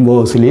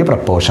ഇൻവേഴ്സ്ലി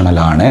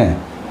പ്രപ്പോർഷണലാണ്.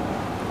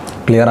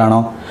 ക്ലിയർ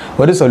ആണോ?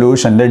 ഒരു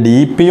സൊല്യൂഷൻ്റെ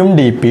DPയും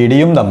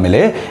DPDയും തമ്മിൽ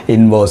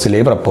ഇൻവേഴ്സ്ലി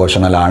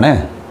പ്രപ്പോർഷണലാണ്.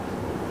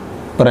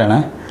 പറയണേ,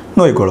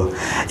 നോക്കിക്കോളൂ.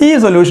 ഈ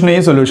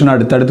സൊല്യൂഷൻ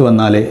അടുത്തടുത്ത്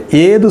വന്നാൽ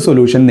ഏത്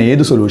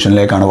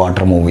സൊല്യൂഷനിലേക്കാണ്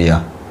വാട്ടർ മൂവ് ചെയ്യുക?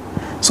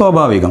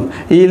 സ്വാഭാവികം,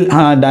 ഈ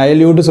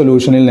ഡയല്യൂട്ട്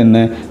സൊല്യൂഷനിൽ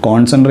നിന്ന്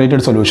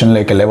കോൺസെൻട്രേറ്റഡ്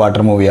സൊല്യൂഷനിലേക്കല്ലേ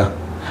വാട്ടർ മൂവ് ചെയ്യുക.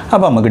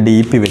 അപ്പോൾ നമുക്ക്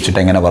DP വെച്ചിട്ട്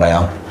എങ്ങനെ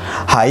പറയാം?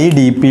 ഹൈ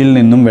DPയിൽ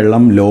നിന്നും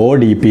വെള്ളം ലോ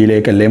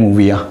DPയിലേക്കല്ലേ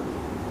മൂവ് ചെയ്യുക?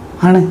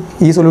 ആണ്.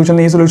 ഈ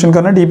സൊല്യൂഷൻ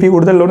കാരണം DP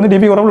കൂടുതലുള്ളവർക്ക്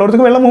DP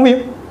കുറവുള്ളവർക്ക് വെള്ളം മൂവ്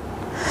ചെയ്യും.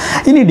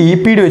 ഇനി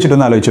DPD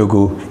വെച്ചിട്ടൊന്ന് ആലോചിച്ച്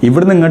നോക്കൂ.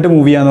 ഇവിടുന്ന് ഇങ്ങോട്ട്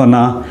മൂവ് ചെയ്യാന്ന്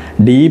പറഞ്ഞാൽ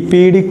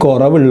DPD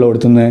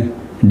കുറവുള്ളിടത്തുനിന്ന്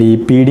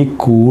DPD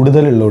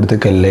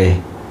കൂടുതലുള്ളിടത്തേക്കല്ലേ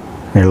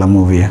വെള്ളം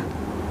മൂവ് ചെയ്യുക.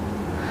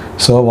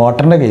 സോ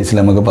വാട്ടറിൻ്റെ കേസിൽ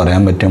നമുക്ക്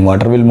പറയാൻ പറ്റും,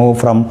 water will move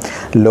from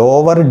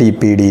lower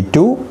DPD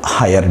to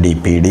higher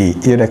DPD.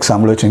 ഈ ഒരു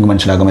എക്സാമ്പിൾ വെച്ച് നിങ്ങൾക്ക്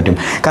മനസ്സിലാക്കാൻ പറ്റും.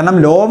 കാരണം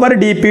ലോവർ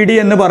DPD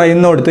എന്ന്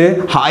പറയുന്നിടത്ത്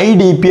ഹൈ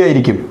DP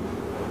ആയിരിക്കും,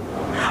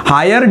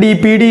 ഹയർ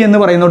DPD എന്ന്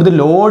പറയുന്നിടത്ത്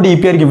ലോ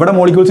DP ആയിരിക്കും. ഇവിടെ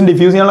മോളിക്യൂൾസിന്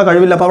ഡിഫ്യൂസ് ചെയ്യാനുള്ള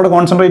കഴിവില്ല, അപ്പോൾ അവിടെ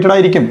കോൺസെൻട്രേറ്റഡ്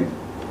ആയിരിക്കും.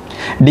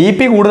 DP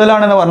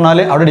കൂടുതലാണെന്ന് പറഞ്ഞാൽ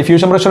അവിടെ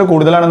ഡിഫ്യൂഷൻ പ്രഷർ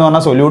കൂടുതലാണെന്ന്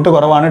പറഞ്ഞാൽ സൊല്യൂട്ട്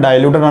കുറവാണ്,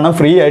 ഡയലൂട്ടഡ് ആണ്,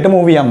 ഫ്രീ ആയിട്ട്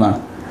മൂവ് ചെയ്യാമെന്നാണ്.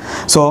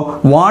 സോ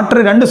വാട്ടർ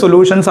 2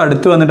 സൊല്യൂഷൻസ്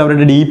അടുത്ത് വന്നിട്ട്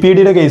അവരുടെ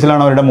DPDയുടെ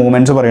കേസിലാണ് അവരുടെ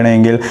മൂവ്മെൻറ്റ്സ്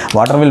പറയണമെങ്കിൽ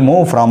water will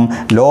move from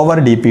lower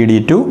DPD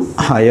to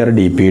higher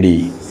DPD.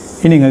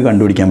 ഇനി നിങ്ങൾക്ക്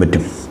കണ്ടുപിടിക്കാൻ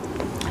പറ്റും.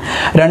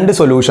 2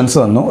 സൊല്യൂഷൻസ്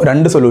തന്നു,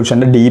 2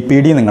 സൊല്യൂഷൻ്റെ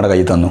DPD നിങ്ങളുടെ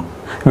കയ്യിൽ തന്നു.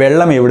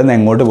 വെള്ളം എവിടെ നിന്ന്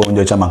എങ്ങോട്ട് പോകും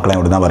ചോദിച്ചാൽ മക്കളെ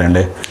എവിടുന്നാണ്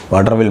പറയേണ്ടത്?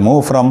 Water will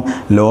move from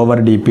lower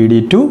DPD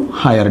to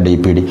higher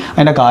DPD.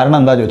 അതിൻ്റെ കാരണം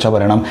എന്താ ചോദിച്ചാൽ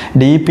പറയണം,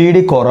 DPD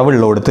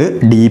കുറവുള്ളിടത്ത്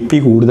DP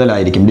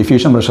കൂടുതലായിരിക്കും,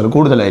 ഡിഫ്യൂഷൻ പ്രഷർ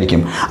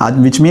കൂടുതലായിരിക്കും.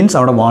 വിച്ച് മീൻസ്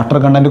അവിടെ വാട്ടർ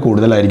കണ്ടൻറ്റ്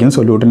കൂടുതലായിരിക്കും,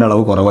 സൊല്യൂട്ടിൻ്റെ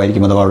അളവ്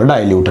കുറവായിരിക്കും, അഥവാ അവിടെ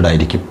ഡയല്യൂട്ടഡ്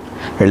ആയിരിക്കും.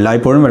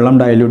 എല്ലായ്പ്പോഴും വെള്ളം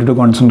ഡയല്യൂട്ടഡ് ടു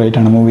കോൺസെൻട്രേറ്റ്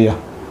ആണ് മൂവ് ചെയ്യുക.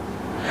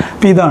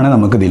 അപ്പോൾ ഇതാണ്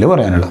നമുക്ക് ഇതിൽ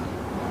പറയാനുള്ളത്.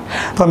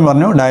 അപ്പം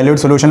പറഞ്ഞു,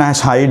 dilute solution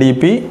has high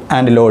DP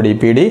and law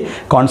DPD.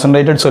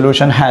 Concentrated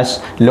solution has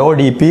law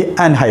DP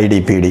and high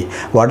DPD.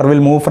 Water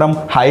will move from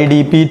high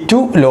DP to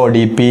law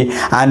DP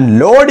and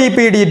law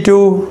DPD to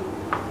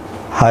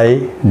high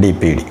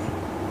DPD.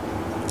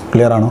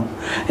 Clear ആണോ?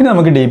 ഇനി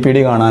നമുക്ക് DPD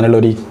കാണാനുള്ള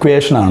ഒരു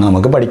ഇക്വേഷനാണ്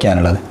നമുക്ക്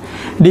പഠിക്കാനുള്ളത്.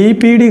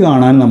 DPD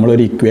കാണാൻ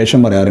നമ്മളൊരു equation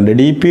പറയാറുണ്ട്.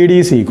 DPD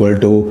is equal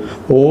to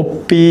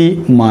OP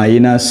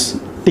minus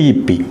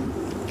TP.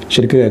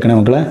 ശരിക്കും കേൾക്കണേ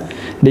മക്കളെ,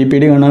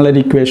 DPD കാണാനുള്ള ഒരു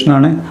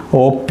ഇക്വേഷനാണ്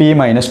OP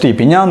മൈനസ് TP.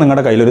 ഞാൻ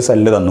നിങ്ങളുടെ കയ്യിലൊരു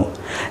സെല്ല് തന്നു,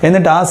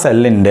 എന്നിട്ട് ആ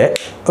സെല്ലിൻ്റെ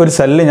ഒരു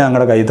സെല്ല് ഞാൻ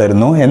നിങ്ങളുടെ കയ്യിൽ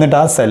തരുന്നു, എന്നിട്ട്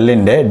ആ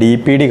സെല്ലിൻ്റെ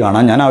DPD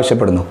കാണാൻ ഞാൻ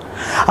ആവശ്യപ്പെടുന്നു.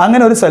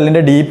 അങ്ങനെ ഒരു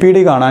സെല്ലിൻ്റെ DPD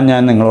കാണാൻ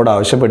ഞാൻ നിങ്ങളോട്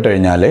ആവശ്യപ്പെട്ട്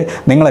കഴിഞ്ഞാൽ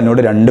നിങ്ങൾ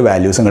എന്നോട് 2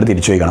 വാല്യൂസ് ഇങ്ങോട്ട്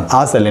തിരിച്ചു വയ്ക്കണം.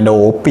 ആ സെല്ലിൻ്റെ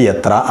OP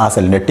എത്ര, ആ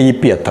സെല്ലിൻ്റെ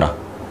TP എത്ര.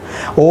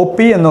 OP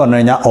എന്ന് പറഞ്ഞു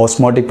കഴിഞ്ഞാൽ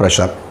ഓസ്മോട്ടിക്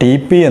പ്രഷർ,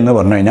 TP എന്ന്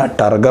പറഞ്ഞു കഴിഞ്ഞാൽ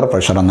ടർഗർ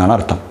പ്രഷർ എന്നാണ്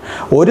അർത്ഥം.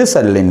 ഒരു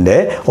സെല്ലിൻ്റെ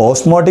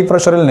ഓസ്മോട്ടിക്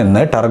പ്രഷറിൽ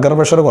നിന്ന് ടർഗർ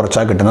പ്രഷർ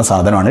കുറച്ചാൽ കിട്ടുന്ന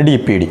സാധനമാണ്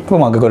DPD. ഇപ്പോൾ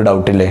നമുക്കൊക്കെ ഒരു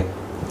ഡൗട്ടില്ലേ?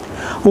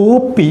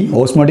 OP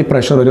ഓസ്മോട്ടിക്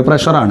പ്രഷർ ഒരു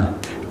പ്രഷറാണ്,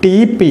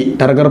 TP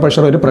ടർഗർ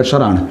പ്രഷർ ഒരു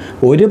പ്രഷറാണ്.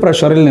 ഒരു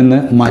പ്രഷറിൽ നിന്ന്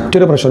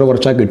മറ്റൊരു പ്രഷർ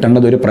കുറച്ചാൽ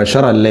കിട്ടേണ്ടത് ഒരു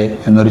പ്രഷർ അല്ലേ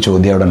എന്നൊരു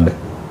ചോദ്യം അവിടെ ഉണ്ട്.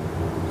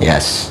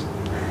 യെസ്,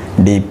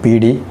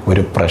 DPD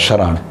ഒരു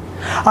പ്രഷറാണ്.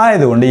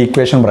 ആയതുകൊണ്ട്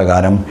ഇക്വേഷൻ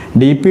പ്രകാരം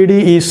DPD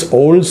is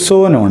also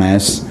known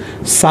as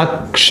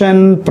suction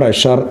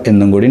pressure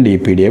എന്നും കൂടി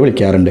DPDയെ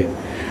വിളിക്കാറുണ്ട്.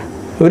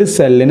 ഒരു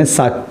സെല്ലിന്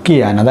സക്ക്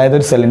ചെയ്യാൻ, അതായത്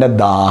ഒരു സെല്ലിൻ്റെ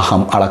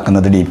ദാഹം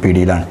അളക്കുന്നത്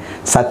DPDയിലാണ്,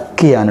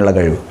 സക്ക് ചെയ്യാനുള്ള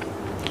കഴിവ്.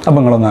 അപ്പോൾ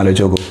നിങ്ങളൊന്ന്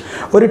ആലോചിച്ച് നോക്കൂ,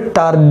 ഒരു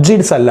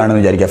ടർജിഡ് സെല്ലാണെന്ന്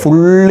വിചാരിക്കുക,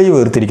 ഫുള്ളി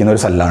വേർതിരിക്കുന്ന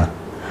ഒരു സെല്ലാണ്.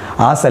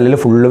 ആ സെല്ലിൽ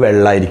ഫുള്ള്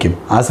വെള്ളമായിരിക്കും.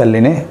 ആ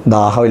സെല്ലിന്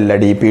ദാഹമില്ല,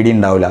 DPD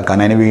ഉണ്ടാവില്ല,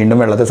 കാരണം അതിന് വീണ്ടും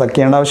വെള്ളത്തെ സക്ക്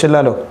ചെയ്യേണ്ട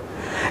ആവശ്യമില്ലല്ലോ.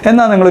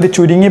 എന്നാൽ നിങ്ങളൊരു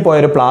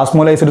ചുരുങ്ങിപ്പോയൊരു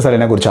പ്ലാസ്മോലൈസ്ഡ്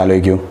സെല്ലിനെ കുറിച്ച്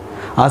ആലോചിക്കൂ.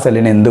 ആ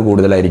സെല്ലിന് എന്ത്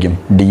കൂടുതലായിരിക്കും?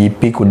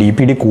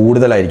 DPD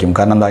കൂടുതലായിരിക്കും.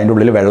 കാരണം എന്താ, അതിൻ്റെ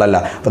ഉള്ളിൽ വെള്ളമല്ല,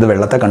 അപ്പോൾ അത്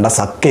വെള്ളത്തെ കണ്ടാൽ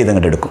സക്ക് ചെയ്ത്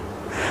അങ്ങോട്ട് എടുക്കും.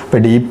 അപ്പോൾ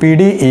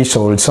DPD is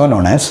also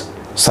known as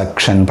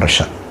suction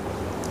pressure.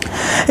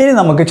 ഇനി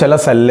നമുക്ക് ചില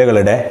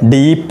സെല്ലുകളുടെ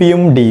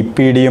DPയും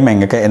DPDയും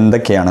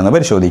എന്തൊക്കെയാണെന്ന്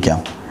പരിശോധിക്കാം.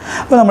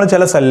 അപ്പോൾ നമ്മൾ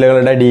ചില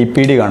സെല്ലുകളുടെ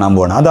DPD കാണാൻ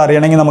പോകണം. അത്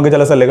അറിയണമെങ്കിൽ നമുക്ക്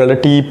ചില സെല്ലുകളുടെ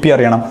TP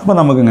അറിയണം. അപ്പോൾ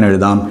നമുക്കിങ്ങനെ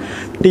എഴുതാം,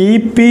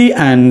 TP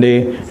and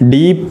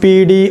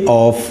DPD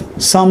of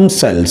some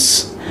cells.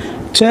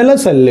 ചില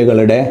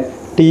സെല്ലുകളുടെ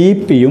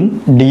TPയും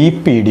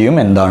DPDയും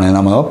എന്താണ്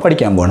നമ്മൾ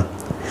പഠിക്കാൻ പോകണം.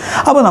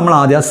 അപ്പോൾ നമ്മൾ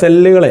ആദ്യം ആ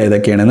സെല്ലുകൾ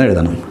ഏതൊക്കെയാണെന്ന്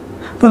എഴുതണം.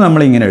 അപ്പോൾ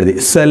നമ്മളിങ്ങനെ എഴുതി,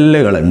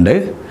 സെല്ലുകളുണ്ട്,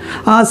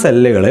 ആ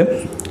സെല്ലുകൾ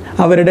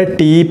അവരുടെ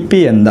TP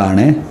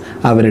എന്താണ്,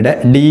 അവരുടെ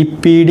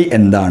DPD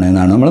എന്താണ്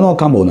എന്നാണ് നമ്മൾ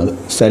നോക്കാൻ പോകുന്നത്.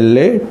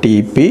 Cell,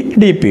 TP,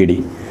 DPD.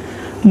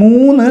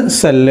 3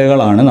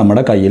 സെല്ലുകളാണ്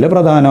നമ്മുടെ കയ്യിൽ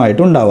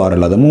പ്രധാനമായിട്ടും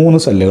ഉണ്ടാവാറുള്ളത്. 3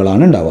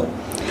 സെല്ലുകളാണ് ഉണ്ടാവുക.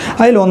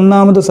 അതിൽ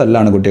ഒന്നാമത്തെ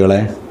സെല്ലാണ് കുട്ടികളെ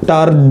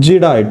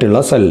ടർജിഡായിട്ടുള്ള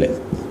സെല്ല്,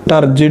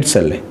 ടർജിഡ്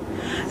സെല്ല്.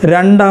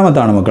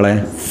 രണ്ടാമത്താണ് മക്കളെ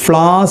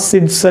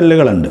ഫ്ലാസിഡ്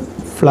സെല്ലുകളുണ്ട്,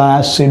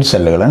 ഫ്ലാസിഡ്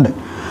സെല്ലുകളുണ്ട്.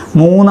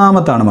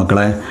 മൂന്നാമത്താണ്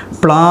മക്കളെ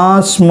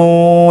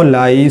പ്ലാസ്മോലൈസ്ഡ്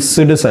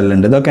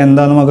സെല്ലുണ്ട്. ഇതൊക്കെ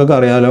എന്താണെന്ന് നമുക്കൊക്കെ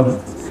അറിയാലോ.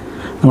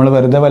 നമ്മൾ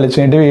വെറുതെ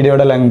വലിച്ചിട്ട്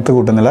വീഡിയോയുടെ ലെങ്ത്ത്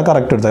കൂട്ടുന്നില്ല,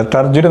 കറക്റ്റ് എടുത്തത്.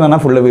 ടർജിഡ് എന്ന്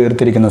പറഞ്ഞാൽ ഫുള്ള്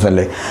വീർത്തിരിക്കുന്ന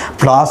സെല്ല്.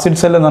 ഫ്ലാസിഡ്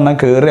സെല്ല് എന്ന് പറഞ്ഞാൽ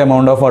കയറിയ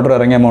എമൗണ്ട് ഓഫ് വാട്ടർ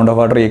ഇറങ്ങിയ എമൗണ്ട് ഓഫ്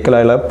വാട്ടർ ഈക്വൽ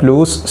ആയുള്ള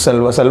ലൂസ്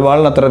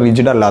സെൽവാളിന് അത്ര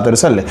റിജിഡ് അല്ലാത്തൊരു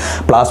സെല്ല്.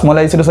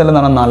 പ്ലാസ്മോലൈസ്ഡ് സെല്ല്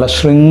എന്ന് പറഞ്ഞാൽ നല്ല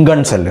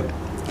ശൃംഗൺ സെല്ല്.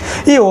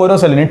 ഈ ഓരോ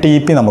സെല്ലിനും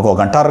TP നമുക്ക്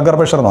നോക്കാം, ടർഗർ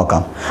പ്രഷർ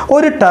നോക്കാം.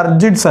 ഒരു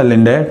ടർജിഡ്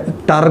സെല്ലിൻ്റെ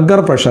ടർഗർ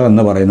പ്രഷർ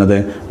എന്ന് പറയുന്നത്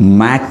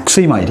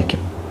മാക്സിമം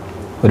ആയിരിക്കും.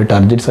 ഒരു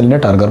ടർജിഡ് സെല്ലിൻ്റെ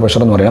ടർഗർ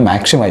പ്രഷർ എന്ന് പറയുന്നത്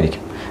മാക്സിമം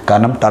ആയിരിക്കും.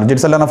 കാരണം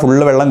ടർജിഡ് സെല്ലാണ്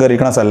ഫുള്ള് വെള്ളം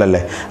കയറിയിരിക്കുന്ന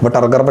സെല്ലല്ലേ, അപ്പോൾ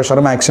ടർഗർ പ്രഷർ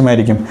മാക്സിമം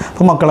ആയിരിക്കും.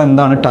 അപ്പോൾ മക്കൾ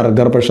എന്താണ്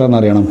ടർഗർ പ്രഷർ എന്ന്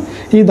അറിയണം.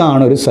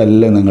 ഇതാണ് ഒരു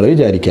സെല്ല് നിങ്ങൾ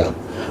വിചാരിക്കുക.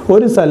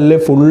 ഒരു സെല്ല്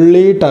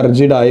ഫുള്ളി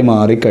ടർജിഡായി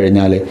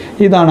മാറിക്കഴിഞ്ഞാൽ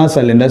ഇതാണ് ആ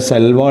സെല്ലിൻ്റെ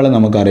സെൽ വാൾ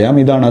നമുക്കറിയാം,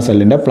 ഇതാണ് ആ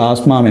സെല്ലിൻ്റെ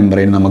പ്ലാസ്മ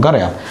മെംബ്രെയിൻ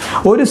നമുക്കറിയാം.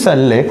 ഒരു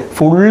സെല്ല്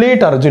ഫുള്ളി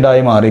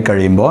ടർജിഡായി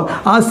മാറിക്കഴിയുമ്പോൾ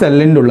ആ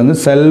സെല്ലിൻ്റെ ഉള്ളിൽ നിന്ന്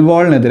സെൽ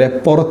വാളിനെതിരെ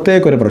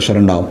പുറത്തേക്കൊരു പ്രഷർ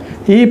ഉണ്ടാവും.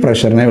 ഈ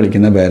പ്രഷറിനെ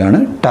വിളിക്കുന്ന പേരാണ്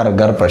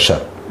ടർഗർ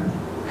പ്രഷർ.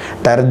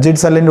 ടർജിഡ്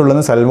സെല്ലിൻ്റെ ഉള്ളിൽ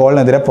നിന്ന് സെൽ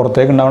വാളിനെതിരെ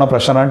പുറത്തേക്ക് ഉണ്ടാവുന്ന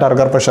പ്രഷറാണ്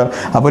ടർഗർ പ്രഷർ.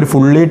 അപ്പോൾ ഒരു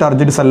ഫുള്ളി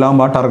ടർജിഡ്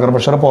സെല്ലാകുമ്പോൾ ആ ടർഗർ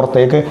പ്രഷർ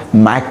പുറത്തേക്ക്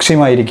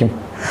മാക്സിമം ആയിരിക്കും.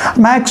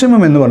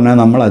 മാക്സിമം എന്ന് പറഞ്ഞാൽ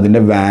നമ്മൾ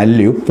അതിൻ്റെ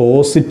വാല്യൂ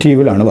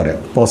പോസിറ്റീവിലാണ്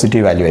പറയുക,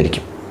 പോസിറ്റീവ് വാല്യൂ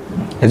ആയിരിക്കും.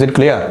 Is it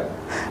clear?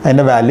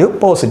 അതിൻ്റെ വാല്യൂ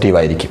പോസിറ്റീവ്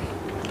ആയിരിക്കും.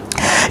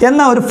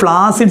 എന്നാൽ ഒരു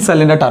ഫ്ലാസിഡ്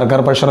സെല്ലിൻ്റെ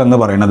ടർഗർ പ്രഷർ എന്ന്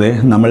പറയുന്നത്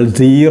നമ്മൾ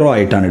 0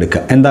 ആയിട്ടാണ്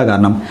എടുക്കുക. എന്താ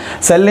കാരണം?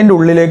 സെല്ലിൻ്റെ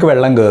ഉള്ളിലേക്ക്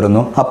വെള്ളം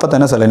കയറുന്നു, അപ്പോൾ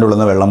തന്നെ സെല്ലിൻ്റെ ഉള്ളിൽ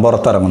നിന്ന് വെള്ളം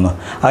പുറത്തിറങ്ങുന്നു.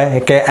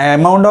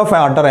 Amount of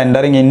water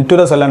entering in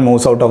to the cell and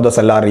moves out of the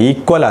cell R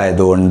equal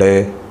ആയതുകൊണ്ട്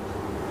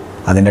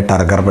അതിൻ്റെ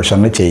ടർഗർ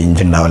പ്രഷറിന്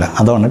ചേഞ്ച് ഉണ്ടാവില്ല.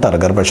 അതുകൊണ്ട്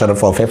turgor pressure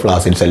of A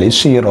flaccid cell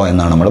is 0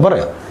 എന്നാണ് നമ്മൾ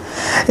പറയുക.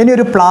 ഇനി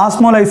ഒരു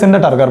പ്ലാസ്മോലൈസിൻ്റെ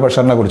ടർഗർ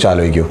പ്രഷറിനെ കുറിച്ച്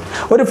ആലോചിക്കൂ.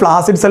 ഒരു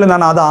ഫ്ലാസിഡ് സെൽ എന്ന്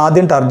പറഞ്ഞാൽ അത്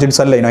ആദ്യം ടർജിഡ്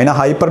സെല്ലായിരുന്നു. അതിനെ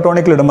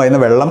ഹൈപ്പർട്ടോണിക്കിൽ ഇടുമ്പോൾ അതിന്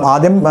വെള്ളം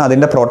ആദ്യം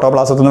അതിൻ്റെ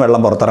പ്രോട്ടോപ്ലാസത്തിൽ നിന്ന്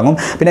വെള്ളം പുറത്തിറങ്ങും.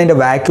 പിന്നെ അതിൻ്റെ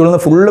വാക്യൂളിൽ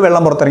നിന്ന് ഫുള്ള്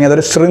വെള്ളം പുറത്തിറങ്ങി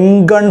അതൊരു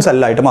ശൃംഗൺ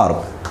സെല്ലായിട്ട് മാറും.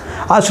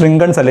 ആ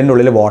ശൃംഗൺ സെല്ലിൻ്റെ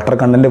ഉള്ളിൽ വാട്ടർ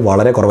കണ്ടൻറ്റ്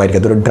വളരെ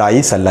കുറവായിരിക്കും, അതൊരു ഡ്രൈ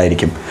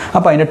സെല്ലായിരിക്കും.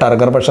 അപ്പോൾ അതിൻ്റെ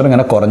ടർഗർ പ്രഷർ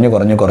ഇങ്ങനെ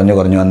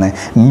കുറഞ്ഞു വന്ന്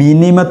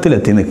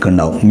മിനിമത്തിലെത്തി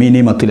നിൽക്കുന്നുണ്ടാവും,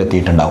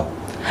 മിനിമത്തിലെത്തിയിട്ടുണ്ടാവും.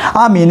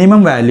 ആ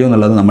മിനിമം വാല്യൂ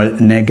എന്നുള്ളത് നമ്മൾ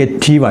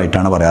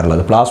നെഗറ്റീവായിട്ടാണ്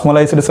പറയാറുള്ളത്.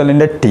 പ്ലാസ്മോലൈസ്ഡ്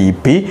സെല്ലിൻ്റെ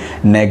TP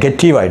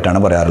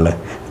നെഗറ്റീവായിട്ടാണ് പറയാറുള്ളത്.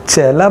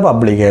 ചില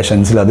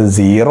പബ്ലിക്കേഷൻസിൽ അത്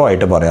 0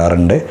 ആയിട്ട്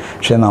പറയാറുണ്ട്.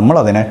 പക്ഷേ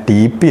നമ്മളതിനെ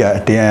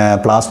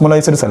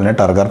പ്ലാസ്മോലൈസ്ഡ് സെല്ലിൻ്റെ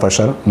ടർഗർ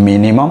പ്രഷർ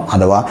മിനിമം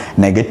അഥവാ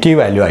നെഗറ്റീവ്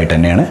വാല്യൂ ആയിട്ട്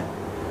തന്നെയാണ്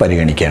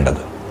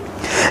പരിഗണിക്കേണ്ടത്.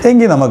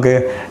 എങ്കിൽ നമുക്ക്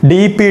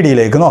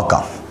DPDയിലേക്ക്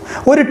നോക്കാം.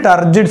 ഒരു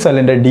ടർജിഡ്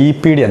സെല്ലിൻ്റെ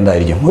DPD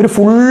എന്തായിരിക്കും? ഒരു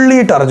ഫുള്ളി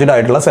ടർജിഡ്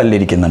ആയിട്ടുള്ള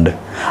സെല്ലിരിക്കുന്നുണ്ട്,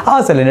 ആ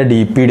സെല്ലിൻ്റെ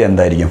DPD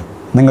എന്തായിരിക്കും?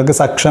 നിങ്ങൾക്ക്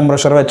സക്ഷൻ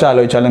പ്രഷർ വെച്ച്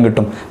ആലോചിച്ചാലും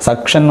കിട്ടും.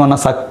 സക്ഷൻ എന്ന് പറഞ്ഞാൽ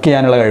സക്ക്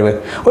ചെയ്യാനുള്ള കഴിവ്.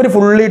 ഒരു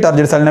ഫുള്ളി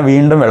ടർജിഡ് സെല്ലിനെ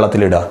വീണ്ടും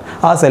വെള്ളത്തിലിടുക,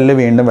 ആ സെല്ല്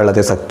വീണ്ടും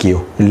വെള്ളത്തിൽ സക്ക് ചെയ്യോ?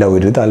 ഇല്ല,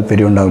 ഒരു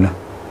താല്പര്യം ഉണ്ടാവില്ല,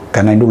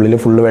 കാരണം അതിൻ്റെ ഉള്ളിൽ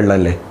ഫുള്ള്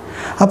വെള്ളമല്ലേ.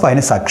 അപ്പോൾ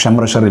അതിന് സക്ഷൻ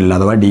പ്രഷർ ഇല്ല,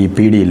 അഥവാ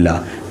DPD ഇല്ല,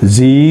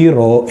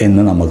 0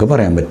 എന്ന് നമുക്ക്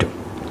പറയാൻ പറ്റും.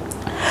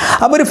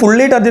 അപ്പോൾ ഒരു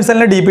ഫുള്ളി ടർജിഡ്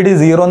സെല്ലിൻ്റെ DPD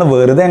 0 എന്ന്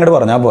വെറുതെ അങ്ങോട്ട്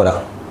പറഞ്ഞാൽ പോരാ.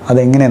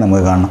 അതെങ്ങനെയാണ്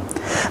നമുക്ക് കാണണം?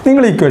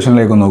 നിങ്ങൾ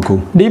ഇക്വേഷനിലേക്ക് നോക്കൂ.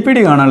 DPD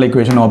കാണാനുള്ള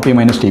ഇക്വേഷൻ OP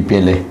 - TP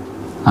അല്ലേ?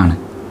 ആണ്.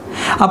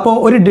 അപ്പോൾ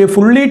ഒരു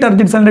ഫുള്ളി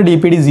ടർജിഡ് സെല്ലിൻ്റെ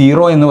DPD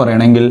 0 എന്ന്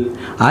പറയണമെങ്കിൽ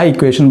ആ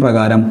ഇക്വേഷൻ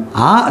പ്രകാരം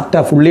ആ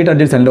ഫുള്ളി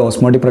ടർജിഡ് സെല്ലിൻ്റെ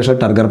ഓസ്മോട്ടിക് പ്രഷർ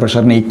ടർഗർ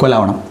പ്രഷറിന് ഈക്വൽ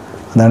ആവണം.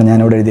 അതാണ്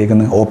ഞാനിവിടെ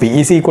എഴുതിയിരിക്കുന്നത്. OP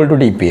is equal to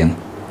TP എന്ന്.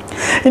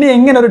 ഇനി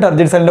എങ്ങനെ ഒരു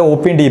ടർജിഡ് സെല്ലിൻ്റെ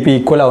OPയും DP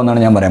ഈക്വൽ ആവുമെന്നാണ്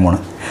ഞാൻ പറയാൻ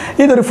പോകുന്നത്.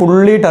 ഇതൊരു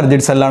ഫുള്ളി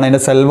ടർജിഡ് സെല്ലാണ്.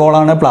 അതിൻ്റെ സെൽ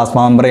വോളാണ്, പ്ലാസ്മ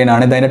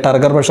മെംബ്രെയിനാണ്. ഇത് അതിൻ്റെ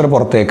ടർഗർ പ്രഷർ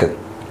പുറത്തേക്ക്.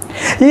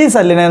 ഈ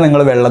സെല്ലിനെ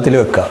നിങ്ങൾ വെള്ളത്തിൽ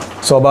വെക്കുക.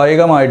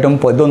 സ്വാഭാവികമായിട്ടും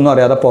ഇതൊന്നും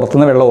അറിയാതെ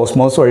പുറത്തുനിന്ന് വെള്ളം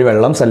ഓസ്മോസ് വഴി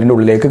വെള്ളം സെല്ലിൻ്റെ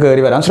ഉള്ളിലേക്ക്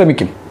കയറി വരാൻ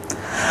ശ്രമിക്കും.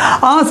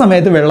 ആ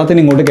സമയത്ത് വെള്ളത്തിന്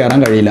ഇങ്ങോട്ട് കയറാൻ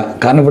കഴിയില്ല.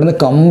 കാരണം ഇവിടുന്ന്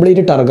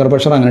കംപ്ലീറ്റ് ടർഗർ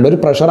പ്രഷർ അങ്ങനെ ഒരു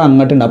പ്രഷർ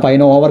അങ്ങോട്ടുണ്ട്. അപ്പോൾ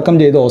അതിനെ ഓവർകം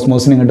ചെയ്ത്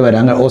ഓസ്മോസിന്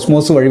ഇങ്ങോട്ട്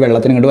ഓസ്മോസ് വഴി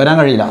വെള്ളത്തിന് ഇങ്ങോട്ട് വരാൻ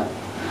കഴിയില്ല.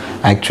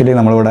 ആക്ച്വലി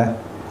നമ്മളിവിടെ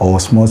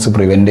ഓസ്മോസ്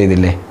പ്രിവെൻറ്റ്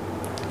ചെയ്തില്ലേ?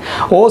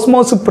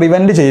 ഓസ്മോസ്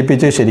പ്രിവെൻറ്റ്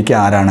ചെയ്യിപ്പിച്ച് ശരിക്കും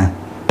ആരാണ്?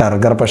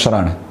 ടർഗർ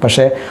പ്രഷറാണ്.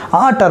 പക്ഷേ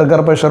ആ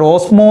ടർഗർ പ്രഷർ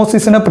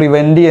ഓസ്മോസിസിനെ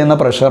പ്രിവെൻറ്റ് ചെയ്യുന്ന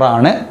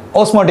പ്രഷറാണ്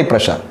ഓസ്മോട്ടിക്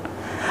പ്രഷർ.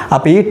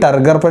 അപ്പോൾ ഈ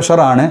ടർഗർ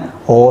പ്രഷറാണ്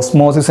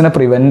ഓസ്മോസിസിനെ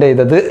പ്രിവെൻറ്റ്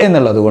ചെയ്തത്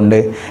എന്നുള്ളത് കൊണ്ട്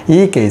ഈ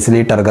കേസിൽ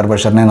ഈ ടർഗർ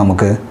പ്രഷറിനെ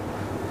നമുക്ക്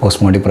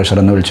ഓസ്മോട്ടിക് പ്രഷർ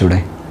എന്ന് വിളിച്ചൂടെ?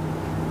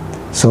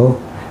 So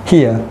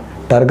here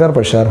turgor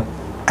pressure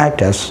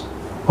act as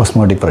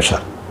osmotic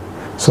pressure.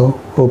 So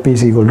OP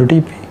is equal to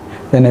TP.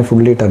 then a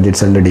fully turgid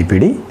സെല്ലിൻ്റെ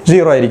DPD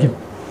 0 ആയിരിക്കും.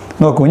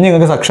 നോക്കൂ,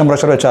 നിങ്ങൾക്ക് സക്ഷൻ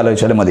പ്രഷർ വെച്ച്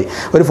ആലോചിച്ചാലും മതി.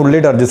 ഒരു ഫുള്ളി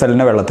ടർജിഡ്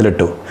സെല്ലിനെ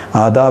വെള്ളത്തിലിട്ടു.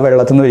 അത് ആ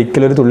വെള്ളത്തിൽ നിന്ന്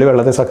ഒരിക്കലും ഒരു തുള്ളി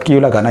വെള്ളത്തെ സക്ക്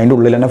ചെയ്യില്ല. കാരണം അതിൻ്റെ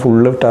ഉള്ളിൽ തന്നെ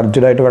ഫുള്ള്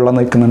ടർജിഡായിട്ട് വെള്ളം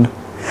നിൽക്കുന്നുണ്ട്.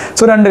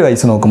 സോ രണ്ട്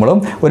വയസ്സ് നോക്കുമ്പോഴും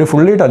ഒരു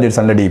ഫുള്ളി ടർജിഡ്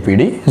സെല്ലിൻ്റെ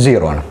DPD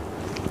 0 ആണ്.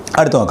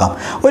 അടുത്ത് നോക്കാം.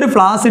 ഒരു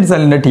ഫ്ലാസിഡ്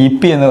സെല്ലിൻ്റെ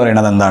TP എന്ന്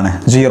പറയുന്നത് എന്താണ്?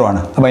 0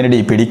 ആണ്. അപ്പോൾ അതിൻ്റെ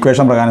DPD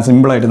ഇക്വേഷൻ പ്രകാരം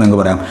സിമ്പിളായിട്ട് നിങ്ങൾക്ക്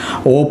പറയാം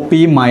OP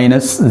 -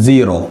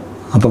 0.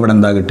 അപ്പോൾ ഇവിടെ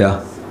എന്താ കിട്ടുക?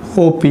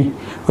 OP.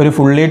 ഒരു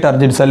ഫുള്ളി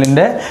ടർജിഡ്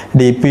സെല്ലിൻ്റെ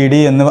DPD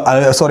എന്ന്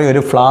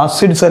ഒരു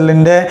ഫ്ലാസിഡ്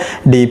സെല്ലിൻ്റെ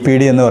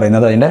DPD എന്ന്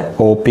പറയുന്നത് അതിൻ്റെ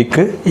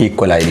OPക്ക്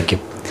ഈക്വൽ ആയിരിക്കും.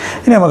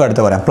 ഇനി നമുക്ക്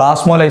അടുത്ത് പറയാം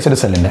പ്ലാസ്മോലൈസ്ഡ്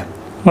സെല്ലിൻ്റെ.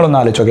 നിങ്ങളൊന്ന്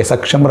ആലോചിച്ച് നോക്കിയാൽ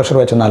സക്ഷൻ പ്രഷർ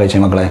വെച്ചൊന്ന്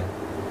ആലോചിച്ച് മക്കളെ.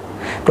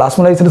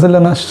 പ്ലാസ്മോലൈസ്ഡ് സെല്ല്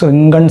എന്നാൽ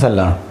ശൃംഗൺ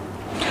സെല്ലാണ്.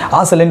 ആ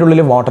സെല്ലിൻ്റെ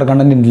ഉള്ളിൽ വാട്ടർ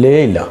കണ്ടൻറ്റ് ഇല്ലേ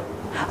ഇല്ല.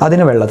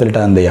 അതിന്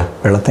വെള്ളത്തിലിട്ടാൽ എന്ത്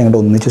ചെയ്യുക? വെള്ളത്തെ ഇങ്ങോട്ട്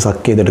ഒന്നിച്ച്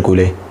സക്ക്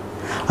ചെയ്തെടുക്കൂലേ?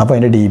 അപ്പോൾ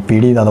അതിൻ്റെ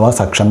DPD അഥവാ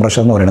സക്ഷൻ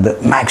പ്രഷർ എന്ന് പറയുന്നത്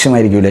മാക്സിമം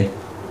ആയിരിക്കൂലേ?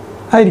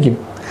 ആയിരിക്കും.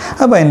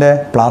 അപ്പോൾ അതിൻ്റെ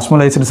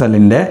പ്ലാസ്മോലൈസ്ഡ്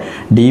സെല്ലിൻ്റെ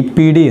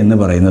DPD എന്ന്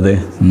പറയുന്നത്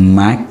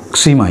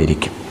മാക്സിമം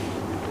ആയിരിക്കും.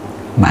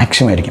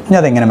 ഇനി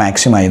അതെങ്ങനെ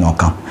മാക്സിമമായി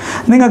നോക്കാം.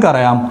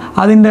 നിങ്ങൾക്കറിയാം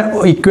അതിൻ്റെ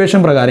ഇക്വേഷൻ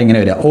പ്രകാരം ഇങ്ങനെ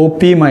വരിക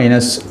OP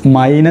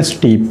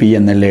 - TP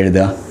എന്നല്ലേ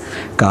എഴുതുക.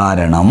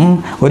 കാരണം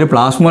ഒരു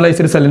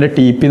പ്ലാസ്മോലൈസ്ഡ് സെല്ലിൻ്റെ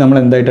TP നമ്മൾ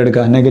എന്തായിട്ട്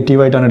എടുക്കുക?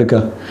 നെഗറ്റീവായിട്ടാണ്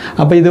എടുക്കുക.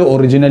 അപ്പോൾ ഇത്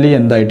ഒറിജിനലി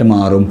എന്തായിട്ട്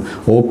മാറും?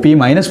 OP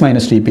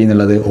 - TP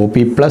എന്നുള്ളത്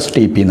OP +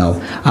 TP എന്നാവും.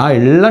 ആ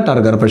ഉള്ള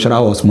ടർഗർ പ്രഷർ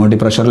ആ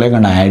ഓസ്മോട്ടിക്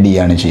പ്രഷറിലേക്കാണ് ആഡ്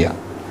ചെയ്യുകയാണ്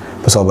ചെയ്യുക.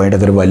 അപ്പോൾ സ്വാഭാവികമായിട്ട്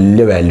അതൊരു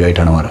വലിയ വാല്യൂ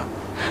ആയിട്ടാണ് മാറുക.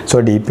 സോ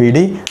DPD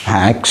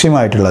മാക്സിമം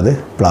ആയിട്ടുള്ളത്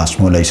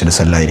പ്ലാസ്മോലൈസ്ഡ്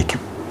സെല്ലായിരിക്കും.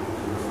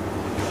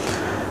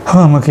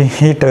 അപ്പോൾ നമുക്ക്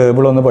ഈ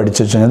ടേബിൾ ഒന്ന്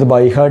പഠിച്ചു വെച്ചാൽ അത്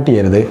ബൈ ഹാർട്ട്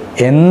ചെയ്യരുത്.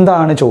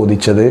 എന്താണ്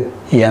ചോദിച്ചത്,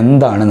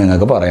 എന്താണ്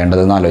നിങ്ങൾക്ക്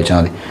പറയേണ്ടതെന്ന് ആലോചിച്ചാൽ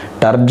മതി.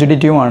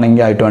 ടർജിഡിറ്റിയും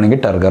ആണെങ്കിൽ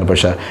ടർഗർ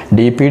പ്രഷർ,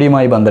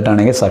 DPDയുമായി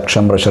ബന്ധപ്പെട്ടാണെങ്കിൽ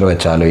സക്ഷൻ പ്രഷർ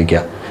വെച്ച്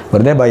ആലോചിക്കുക.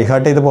 വെറുതെ ബൈ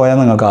ഹാർട്ട് ചെയ്ത് പോയാൽ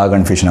നിങ്ങൾക്ക് ആ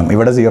കൺഫ്യൂഷനാവും.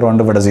 ഇവിടെ 0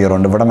 ഉണ്ട്, ഇവിടെ 0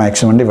 ഉണ്ട്, ഇവിടെ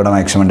മാക്സിമം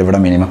ഉണ്ട്,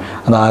 ഇവിടെ മിനിമം.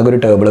 അത് ആകെ ഒരു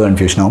ടേബിൾ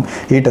കൺഫ്യൂഷനാവും.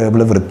 ഈ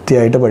ടേബിൾ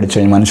വൃത്തിയായിട്ട് പഠിച്ചു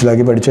കഴിഞ്ഞാൽ,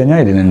 മനസ്സിലാക്കി പഠിച്ചു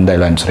കഴിഞ്ഞാൽ ഇതിന്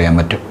എന്തായാലും ആൻസർ ചെയ്യാൻ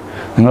പറ്റും.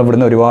 നിങ്ങൾ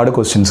ഇവിടുന്ന് ഒരുപാട്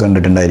ക്വസ്റ്റ്യൻസ്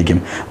കണ്ടിട്ടുണ്ടായിരിക്കും.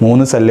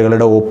 3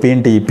 സെല്ലുകളുടെ OPയും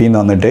TPയും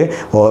തന്നിട്ട്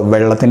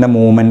വെള്ളത്തിൻ്റെ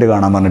മൂവ്മെൻറ്റ്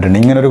കാണാൻ പറഞ്ഞിട്ടുണ്ട്.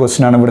 ഇങ്ങനൊരു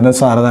ക്വസ്റ്റ്യനാണ് ഇവിടുന്ന്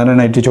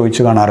സാധാരണയായിട്ട്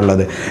ചോദിച്ച്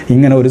കാണാറുള്ളത്.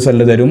 ഇങ്ങനെ ഒരു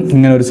സെല്ല് തരും,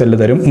 ഇങ്ങനെ ഒരു സെല്ല്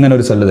തരും, ഇങ്ങനെ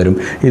ഒരു സെല്ല് തരും.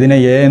 ഇതിനെ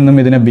A എന്നും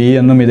ഇതിനെ B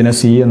എന്നും ഇതിനെ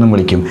C എന്നും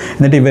വിളിക്കും.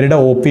 എന്നിട്ട് ഇവരുടെ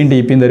OPയും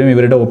TPയും തരും,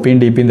 ഇവരുടെ OPയും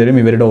TPയും തരും,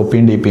 ഇവരുടെ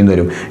OPയും TPയും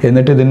തരും.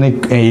 എന്നിട്ട് ഇതിന്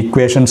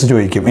ഇക്വേഷൻസ്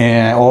ചോദിക്കും,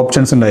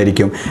 ഓപ്ഷൻസ്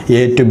ഉണ്ടായിരിക്കും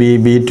A to B,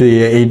 B to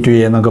A to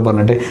A എന്നൊക്കെ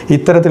പറഞ്ഞിട്ട്.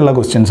 ഇത്തരത്തിലുള്ള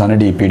ക്വസ്റ്റ്യൻസാണ്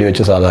DPD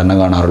വെച്ച് സാധാരണ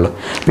കാണാറുള്ളത്.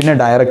 പിന്നെ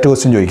ഡയറക്റ്റ്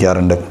ക്വസ്റ്റ്യൻ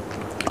ചോദിക്കാറുണ്ട്.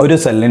 ഒരു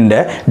സെല്ലിൻ്റെ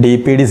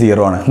DPD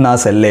 0 ആണ്, എന്നാൽ ആ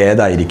സെല്ല്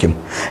ഏതായിരിക്കും?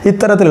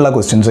 ഇത്തരത്തിലുള്ള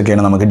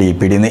ക്വസ്റ്റ്യൻസൊക്കെയാണ് നമുക്ക്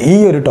DPD എന്ന്. ഈ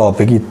ഒരു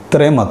ടോപ്പിക്ക്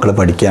ഇത്രയും മക്കൾ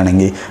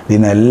പഠിക്കുകയാണെങ്കിൽ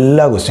ഇതിന്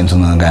എല്ലാ ക്വസ്റ്റ്യൻസും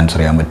നിങ്ങൾക്ക് ആൻസർ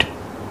ചെയ്യാൻ പറ്റും.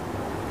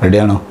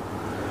 റെഡിയാണോ?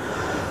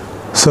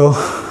 സോ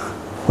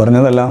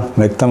പറഞ്ഞതെല്ലാം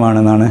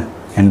വ്യക്തമാണെന്നാണ്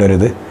എൻ്റെ ഒരു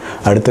ഇത്.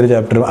 അടുത്തൊരു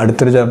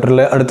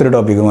ചാപ്റ്ററിൽ അടുത്തൊരു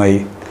ടോപ്പിക്കുമായി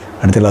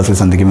അടുത്ത ക്ലാസ്സിൽ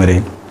സന്ധിക്കും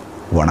വരെയും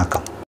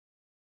വണക്കം.